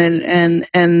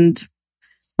and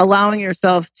allowing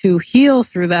yourself to heal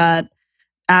through that.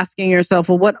 Asking yourself,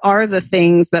 well, what are the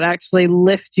things that actually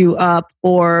lift you up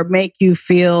or make you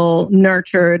feel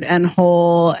nurtured and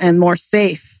whole and more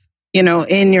safe, you know,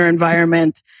 in your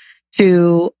environment,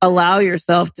 to allow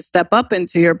yourself to step up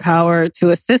into your power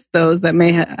to assist those that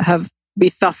may be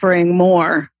suffering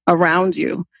more around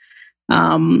you.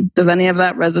 Does any of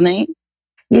that resonate?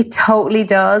 It totally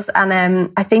does. And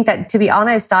I think that, to be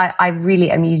honest, I really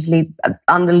am usually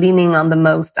leaning on the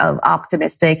most of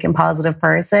optimistic and positive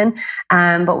person.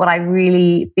 But what I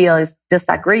really feel is just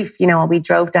that grief. You know, we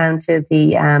drove down to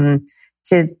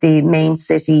the main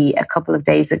city a couple of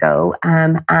days ago.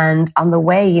 And on the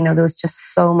way, you know, there was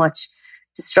just so much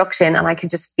destruction, and I could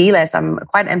just feel it. I'm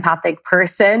quite an empathic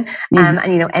person,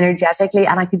 and you know, energetically,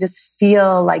 and I could just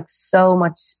feel like so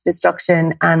much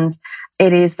destruction. And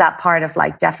it is that part of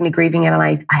like definitely grieving it. And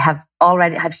I have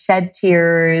shed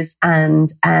tears,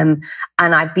 and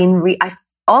I've been I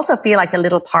also feel like a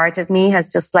little part of me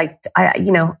has just like,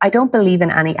 I don't believe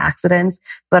in any accidents,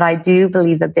 but I do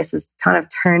believe that this has kind of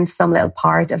turned some little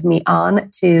part of me on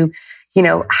to, you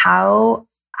know, how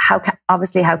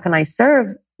can I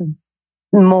serve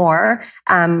more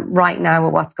right now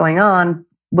with what's going on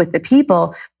with the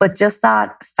people, but just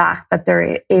that fact that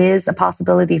there is a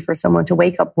possibility for someone to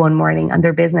wake up one morning and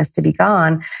their business to be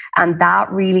gone. And that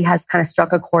really has kind of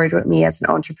struck a chord with me as an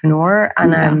entrepreneur.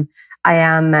 And I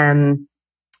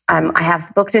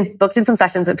have booked in some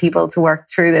sessions with people to work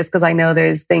through this, because I know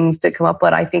there's things to come up,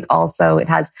 but I think also it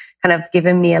has kind of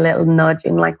given me a little nudge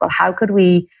in like, well, how could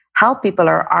we help people,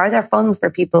 or are there funds for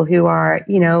people who are,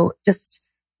 you know, just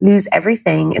lose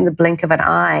everything in the blink of an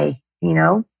eye, you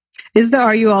know?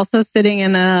 Are you also sitting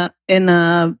in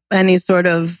any sort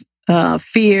of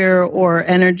fear or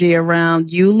energy around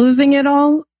you losing it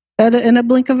all in a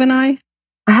blink of an eye?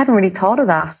 I hadn't really thought of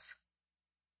that.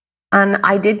 And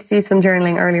I did do some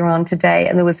journaling earlier on today,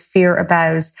 and there was fear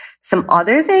about some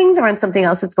other things around something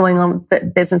else that's going on with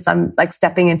the business. I'm like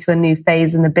stepping into a new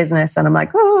phase in the business, and I'm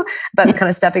like, but kind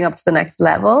of stepping up to the next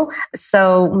level.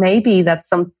 So maybe that's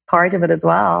some part of it as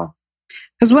well.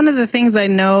 Because one of the things I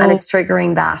know, and it's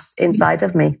triggering that inside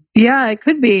of me. Yeah, it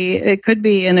could be,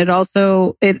 and it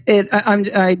also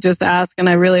I just ask, and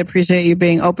I really appreciate you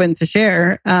being open to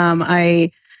share.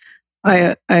 I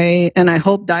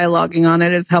hope dialoguing on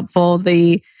it is helpful.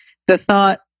 The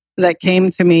thought that came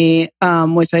to me,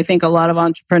 which I think a lot of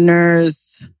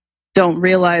entrepreneurs don't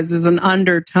realize is an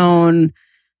undertone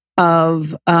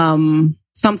of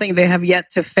something they have yet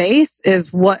to face,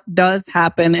 is what does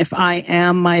happen if I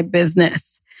am my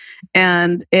business,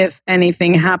 and if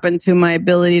anything happened to my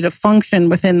ability to function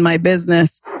within my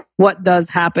business, what does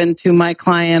happen to my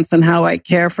clients and how I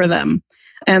care for them.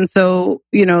 And so,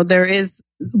 you know, there is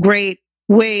great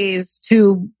ways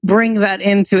to bring that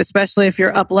into, especially if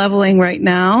you're up leveling right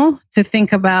now, to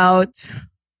think about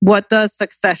what does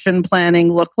succession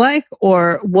planning look like,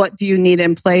 or what do you need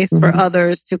in place for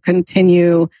others to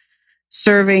continue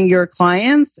serving your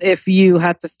clients if you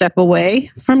had to step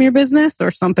away from your business or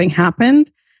something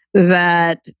happened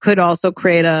that could also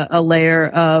create a layer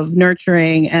of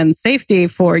nurturing and safety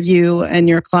for you and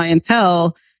your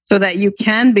clientele, so that you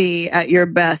can be at your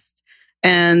best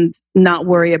and not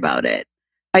worry about it.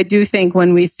 I do think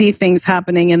when we see things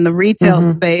happening in the retail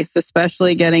space,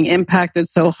 especially getting impacted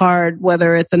so hard,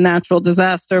 whether it's a natural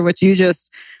disaster, which you just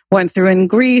went through in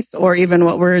Greece, or even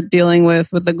what we're dealing with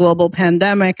the global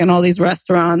pandemic and all these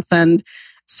restaurants and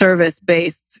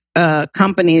service-based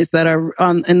companies that are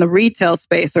in the retail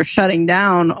space are shutting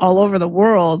down all over the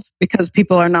world because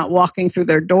people are not walking through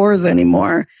their doors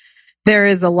anymore. There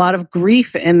is a lot of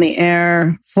grief in the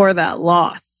air for that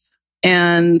loss.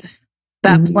 And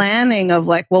that planning of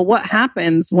like, well, what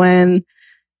happens when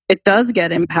it does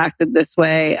get impacted this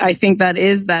way? I think that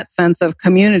is that sense of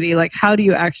community. Like, how do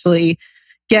you actually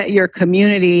get your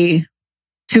community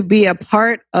to be a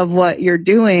part of what you're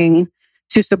doing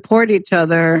to support each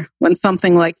other when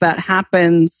something like that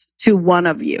happens to one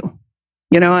of you?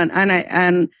 You know,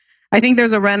 and I think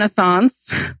there's a renaissance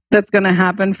that's going to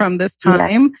happen from this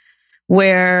time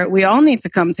where we all need to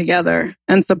come together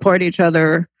and support each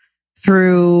other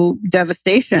through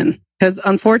devastation. Because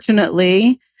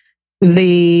unfortunately,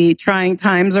 the trying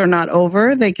times are not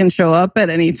over. They can show up at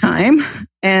any time.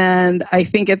 And I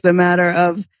think it's a matter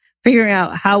of figuring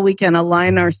out how we can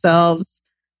align ourselves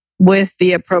with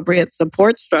the appropriate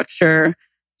support structure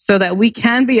so that we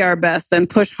can be our best and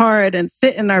push hard and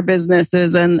sit in our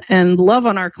businesses and love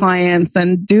on our clients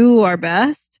and do our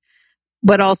best,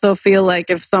 but also feel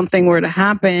like if something were to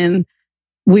happen,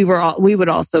 we would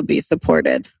also be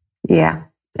supported. Yeah,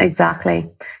 exactly.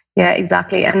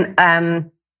 And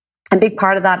a big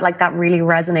part of that, like that really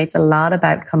resonates a lot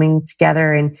about coming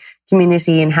together in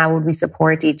community and how would we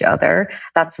support each other.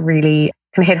 That's really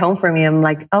can hit home for me. I'm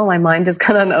like, oh, my mind is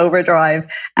kind of on overdrive.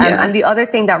 And the other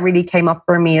thing that really came up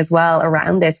for me as well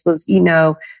around this was,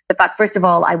 the fact, first of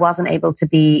all, I wasn't able to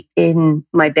be in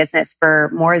my business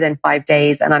for more than 5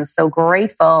 days. And I'm so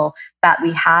grateful that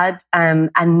we had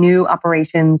a new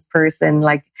operations person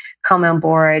like come on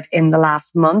board in the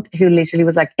last month who literally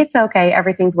was like, it's okay.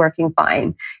 Everything's working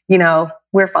fine.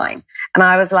 We're fine. And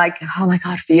I was like, oh my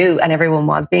God, phew. And everyone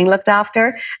was being looked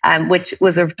after, which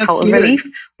was a total relief.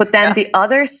 But then the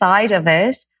other side of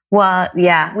it was,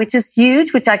 which is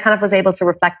huge, which I kind of was able to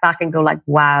reflect back and go like,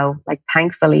 wow, like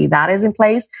thankfully that is in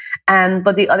place.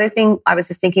 But the other thing I was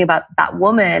just thinking about that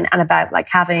woman and about like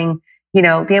having,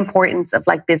 the importance of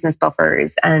like business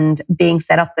buffers and being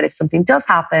set up that if something does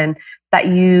happen, that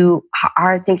you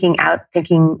are thinking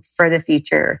for the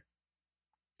future.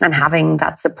 And having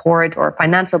that support or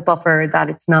financial buffer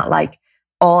that it's not like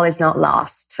all is not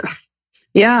lost.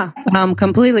 Yeah,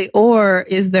 completely. Or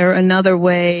is there another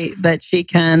way that she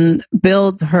can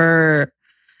build her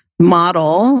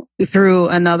model through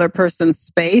another person's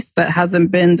space that hasn't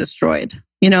been destroyed?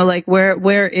 Like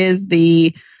where is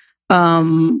the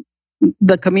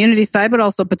community side, but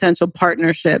also potential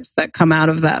partnerships that come out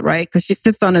of that, right? Because she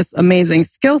sits on this amazing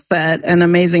skill set and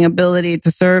amazing ability to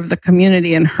serve the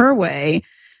community in her way.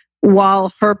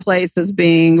 While her place is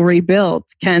being rebuilt,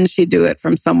 can she do it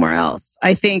from somewhere else?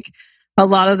 I think a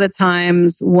lot of the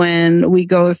times when we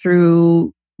go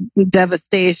through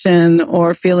devastation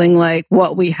or feeling like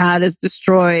what we had is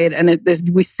destroyed and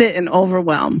we sit in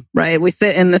overwhelm, right? We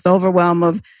sit in this overwhelm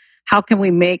of how can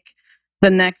we make the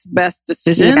next best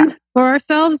decision for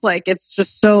ourselves? Like it's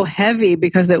just so heavy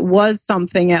because it was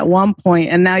something at one point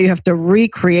and now you have to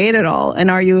recreate it all. And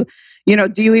are you...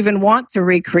 do you even want to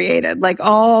recreate it? Like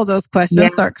all those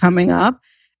questions start coming up.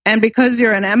 And because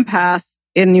you're an empath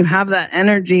and you have that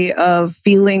energy of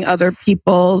feeling other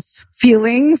people's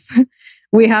feelings,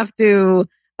 we have to,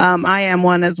 I am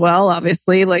one as well,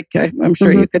 obviously, like I'm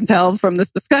sure you can tell from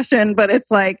this discussion, but it's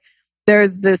like,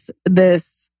 there's this,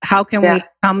 how can we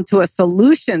come to a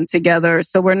solution together?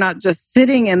 So we're not just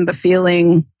sitting in the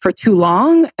feeling for too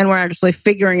long and we're actually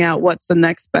figuring out what's the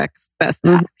next best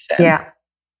action. Yeah.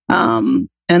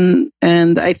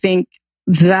 And I think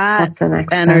that's the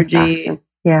next energy,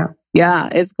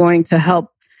 is going to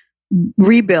help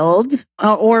rebuild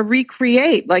or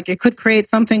recreate. Like it could create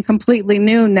something completely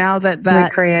new now that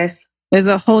is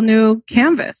a whole new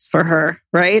canvas for her,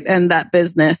 right? And that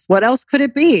business. What else could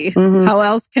it be? How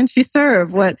else can she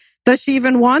serve? What does she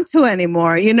even want to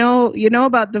anymore? You know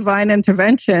about divine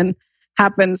intervention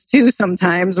happens too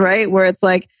sometimes, right? Where it's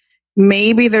like,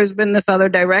 maybe there's been this other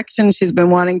direction she's been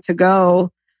wanting to go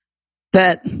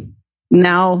that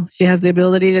now she has the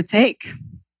ability to take.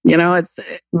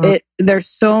 There's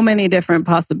so many different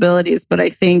possibilities, but I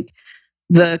think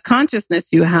the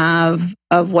consciousness you have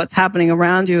of what's happening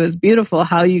around you is beautiful.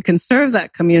 How you can serve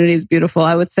that community is beautiful.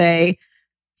 I would say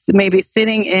maybe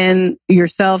sitting in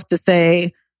yourself to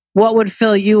say, what would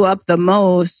fill you up the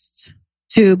most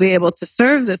to be able to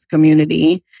serve this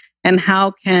community? And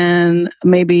how can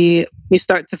maybe you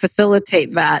start to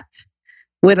facilitate that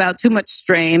without too much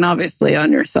strain, obviously,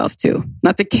 on yourself too?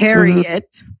 Not to carry it,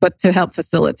 but to help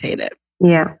facilitate it.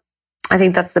 Yeah. I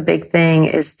think that's the big thing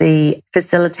is the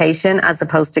facilitation as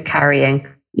opposed to carrying.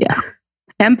 Yeah.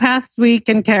 Empaths, we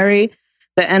can carry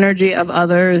the energy of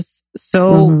others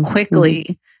so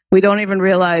quickly. We don't even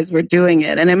realize we're doing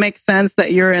it. And it makes sense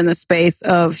that you're in the space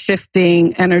of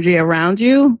shifting energy around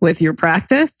you with your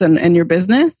practice and your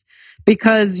business,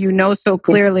 because you know so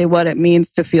clearly what it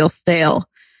means to feel stale.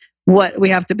 What we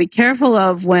have to be careful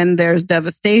of when there's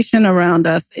devastation around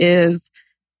us is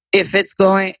if it's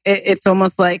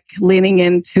almost like leaning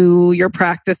into your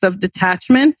practice of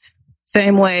detachment.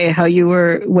 Same way how you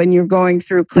were when you're going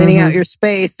through cleaning out your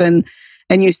space and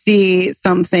you see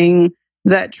something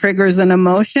that triggers an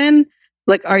emotion.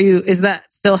 Like, is that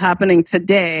still happening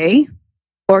today?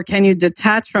 Or can you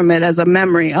detach from it as a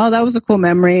memory? Oh, that was a cool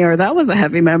memory, or that was a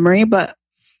heavy memory, but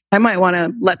I might want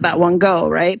to let that one go,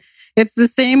 right? It's the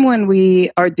same when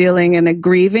we are dealing in a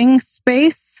grieving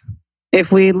space.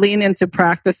 If we lean into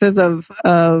practices of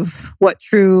what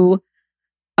true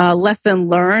lesson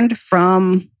learned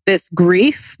from this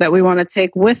grief that we want to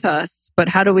take with us, but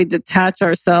how do we detach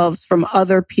ourselves from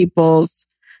other people's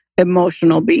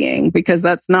emotional being? Because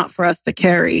that's not for us to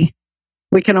carry.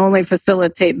 We can only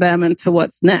facilitate them into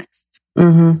what's next.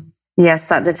 Mm-hmm. Yes,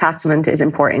 that detachment is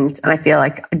important. And I feel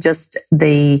like just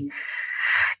I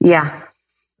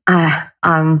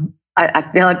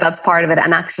feel like that's part of it.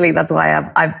 And actually, that's why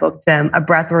I've booked a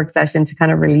breathwork session to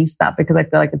kind of release that, because I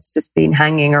feel like it's just been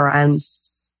hanging around.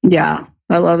 Yeah,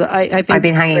 I love it. I think I've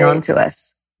been hanging on to it.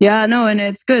 Yeah, no, and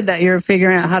it's good that you're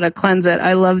figuring out how to cleanse it.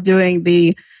 I love doing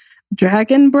the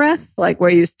dragon breath, like where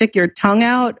you stick your tongue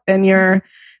out and you're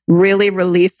really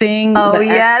releasing the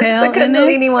exhale the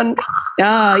Kundalini one.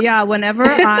 Yeah, whenever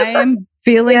I'm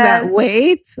feeling that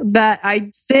weight, that I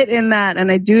sit in that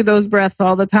and I do those breaths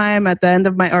all the time at the end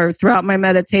of or throughout my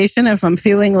meditation. If I'm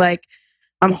feeling like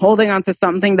I'm holding on to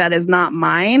something that is not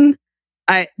mine,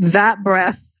 that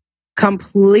breath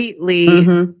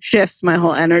completely shifts my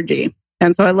whole energy.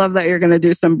 And so I love that you're going to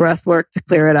do some breath work to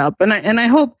clear it up. And I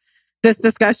hope this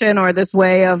discussion or this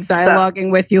way of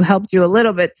dialoguing with you helped you a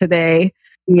little bit today.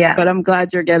 Yeah. But I'm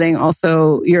glad you're getting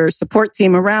also your support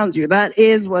team around you. That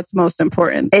is what's most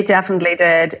important. It definitely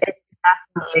did.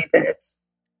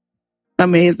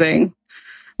 Amazing.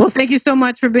 Well, thank you so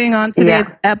much for being on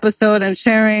today's episode and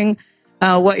sharing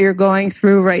what you're going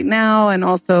through right now. And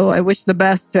also, I wish the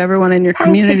best to everyone in your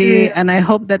community. And I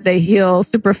hope that they heal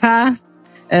super fast.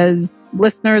 As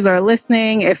listeners are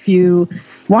listening, if you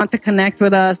want to connect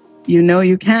with us,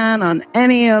 you can on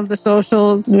any of the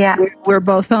socials. Yeah. We're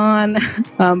both on.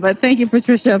 But thank you,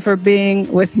 Patricia, for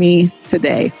being with me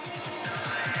today.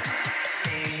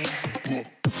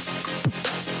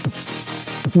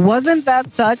 Wasn't that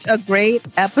such a great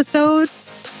episode?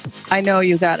 I know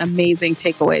you got amazing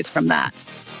takeaways from that.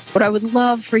 What I would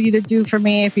love for you to do for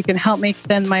me, if you can help me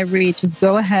extend my reach, is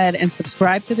go ahead and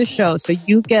subscribe to the show so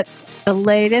you get the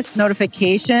latest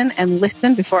notification and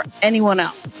listen before anyone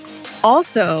else.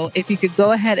 Also, if you could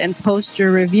go ahead and post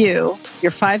your review,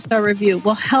 your 5-star review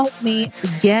will help me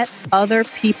get other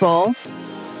people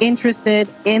interested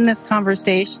in this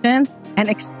conversation and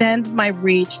extend my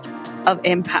reach of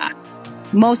impact.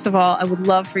 Most of all, I would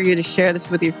love for you to share this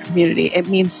with your community. It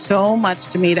means so much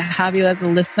to me to have you as a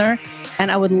listener,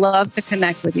 and I would love to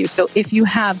connect with you. So if you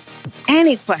have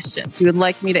any questions you would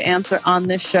like me to answer on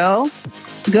this show,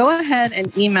 go ahead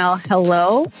and email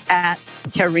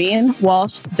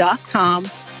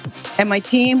hello@KareenWalsh.com, and my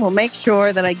team will make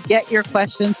sure that I get your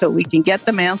questions so we can get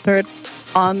them answered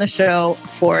on the show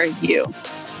for you.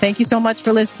 Thank you so much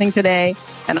for listening today,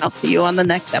 and I'll see you on the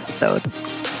next episode.